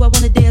 for 2, I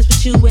wanna dance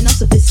with you, and I'm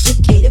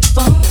sophisticated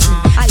fun.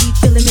 I eat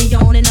filet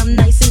mignon, and I'm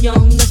nice and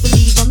young. Let's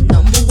believe I'm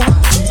number 1.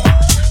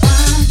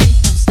 Rock it,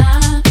 don't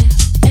stop it.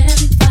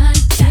 Everybody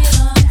get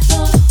on the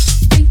floor.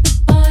 Break the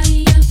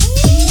party up.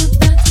 We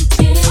about to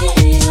get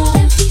it on.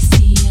 Let me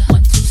see ya.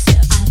 1, 2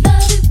 step. I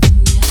love it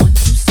when you 1,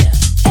 2 step.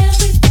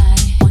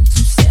 Everybody 1,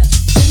 2 step.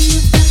 We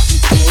about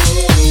to get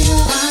it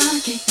on.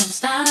 Rock it, don't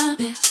stop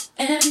it.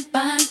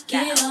 Everybody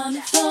get on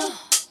the floor.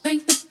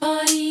 Break the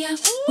party up.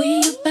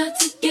 We about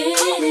to get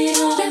it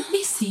on. Let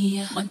me see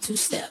ya. 1, 2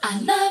 step. I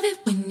love it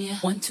when you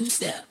 1, 2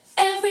 step.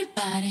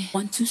 Everybody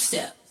 1, 2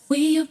 step.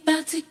 We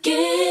about to get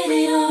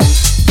it on.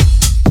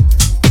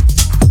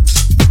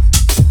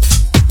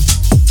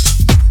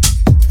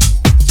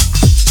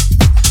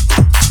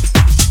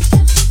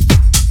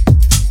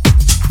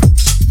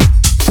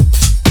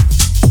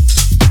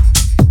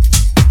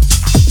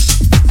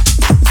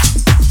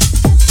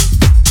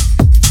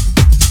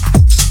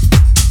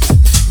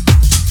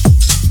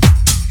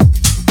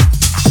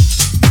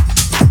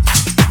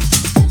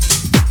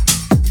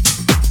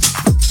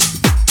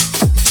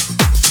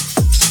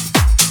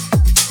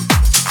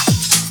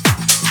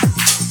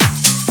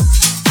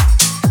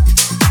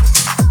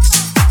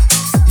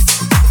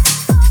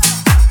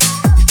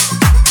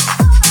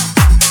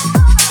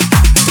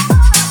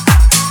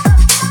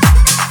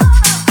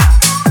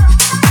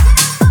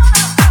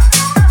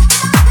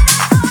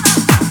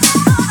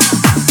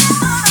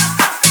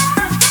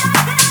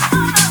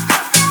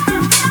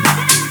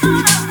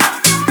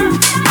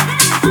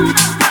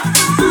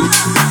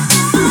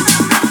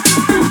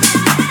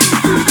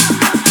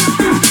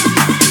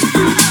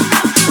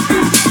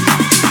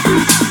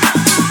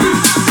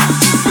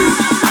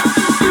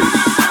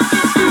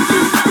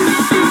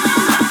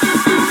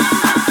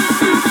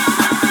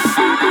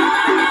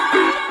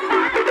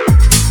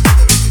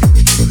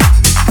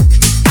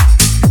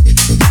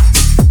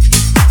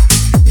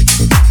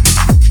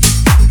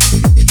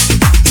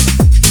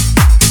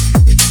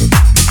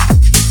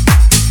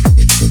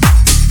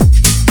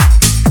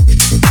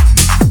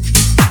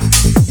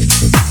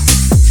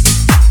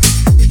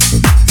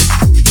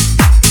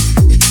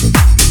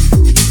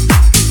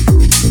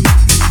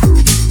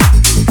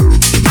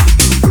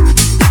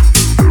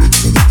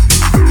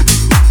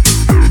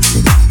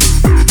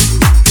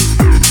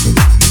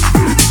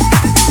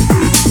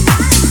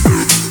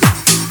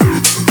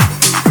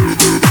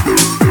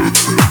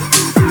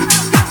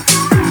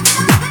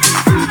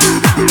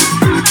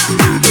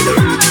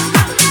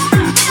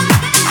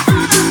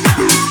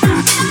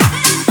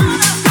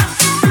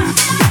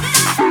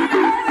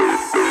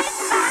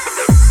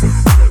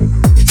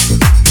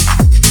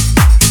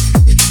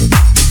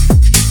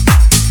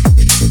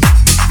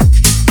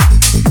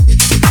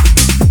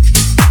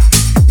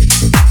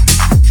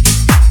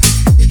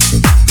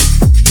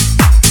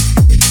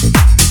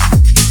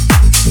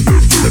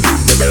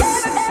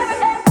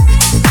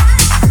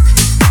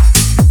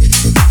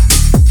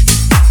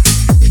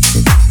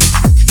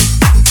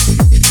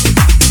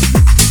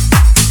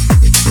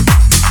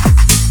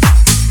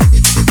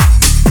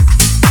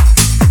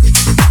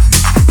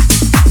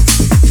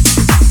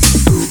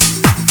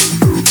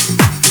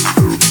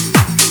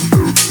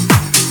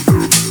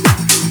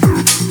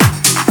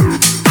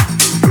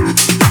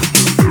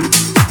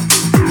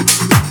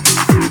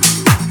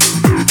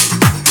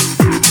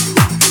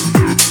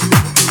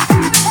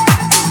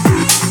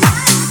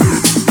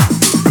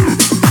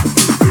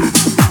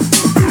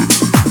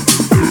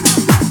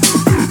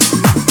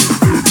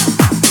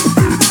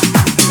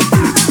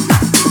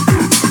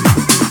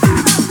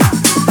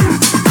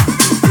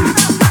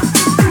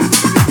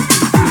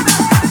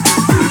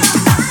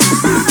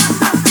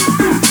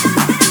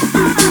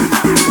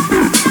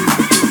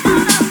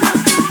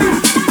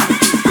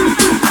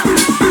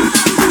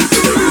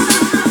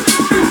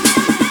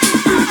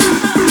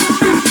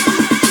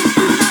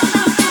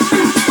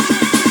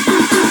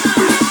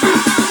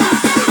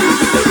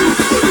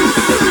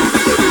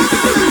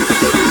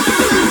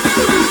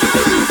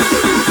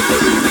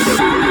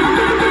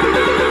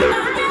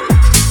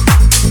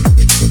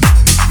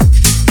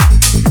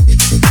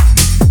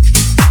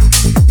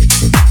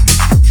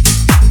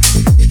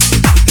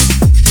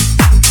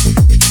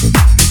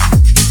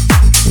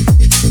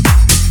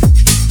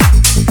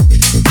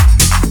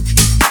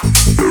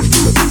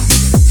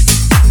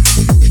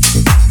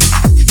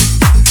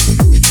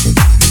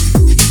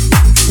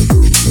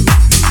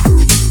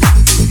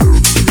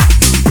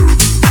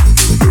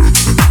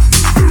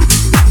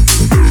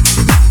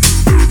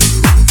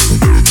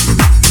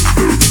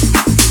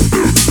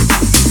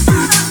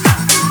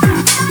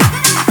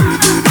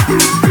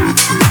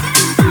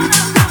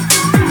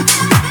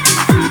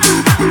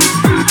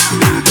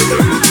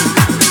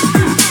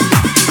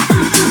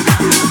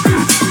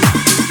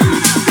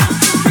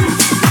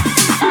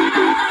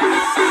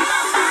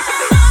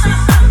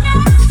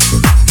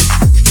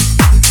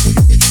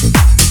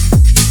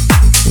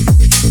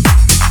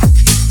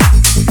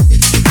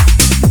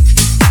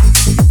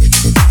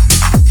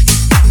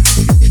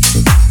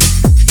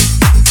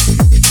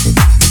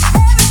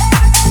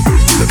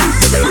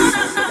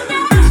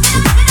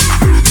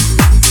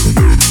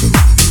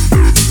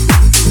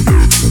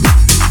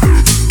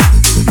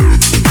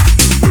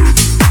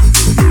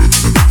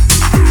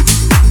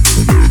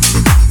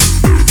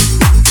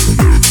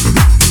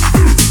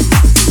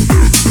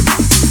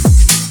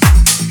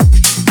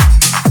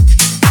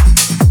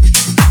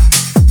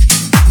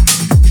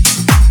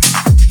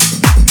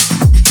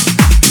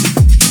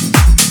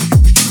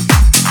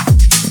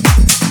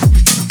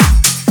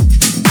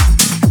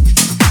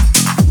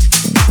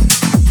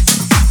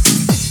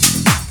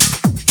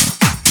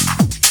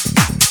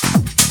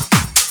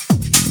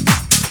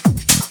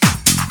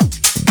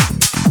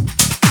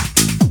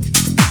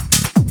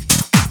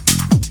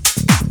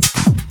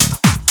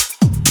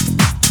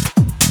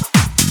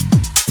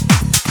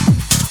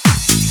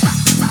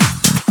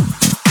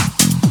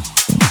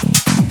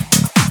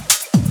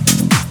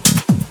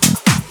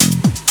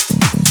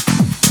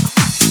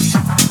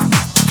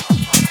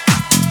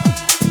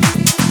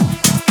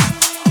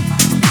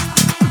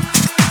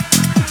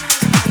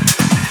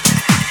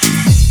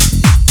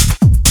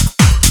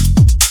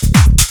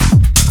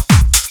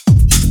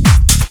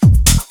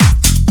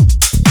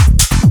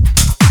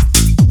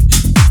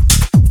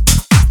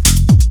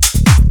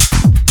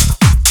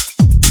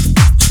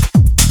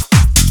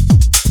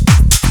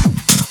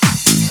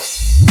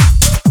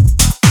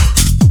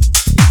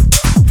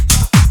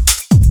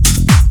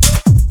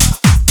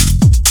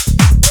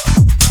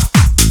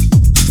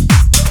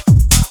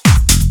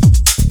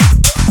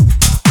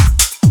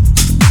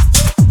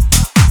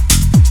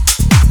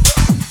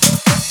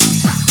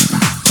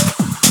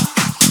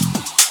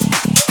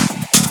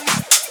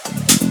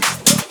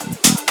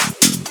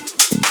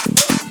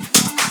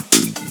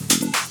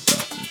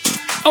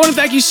 I want to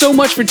thank you so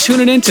much for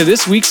tuning in to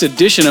this week's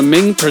edition of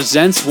Ming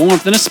Presents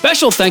Warmth, and a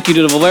special thank you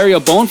to Valerio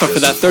Bonfa for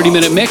that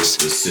 30-minute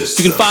mix.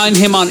 You can find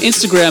him on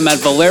Instagram at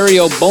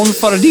Valerio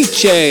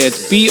Bonfardice.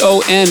 It's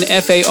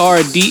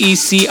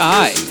Bonfardeci.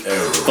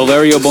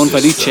 Valerio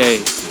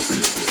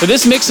Bonfardice. For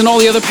this mix and all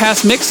the other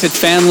past mix, hit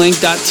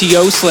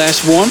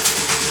fanlink.to/warmth.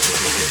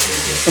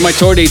 For my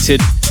tour dates, hit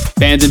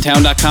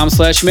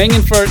bandsintown.com/Ming.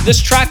 And for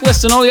this track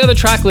list and all the other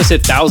track lists,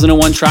 hit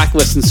 1001 track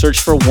list and search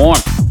for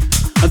Warmth.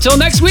 Until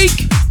next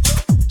week,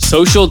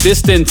 social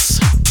distance.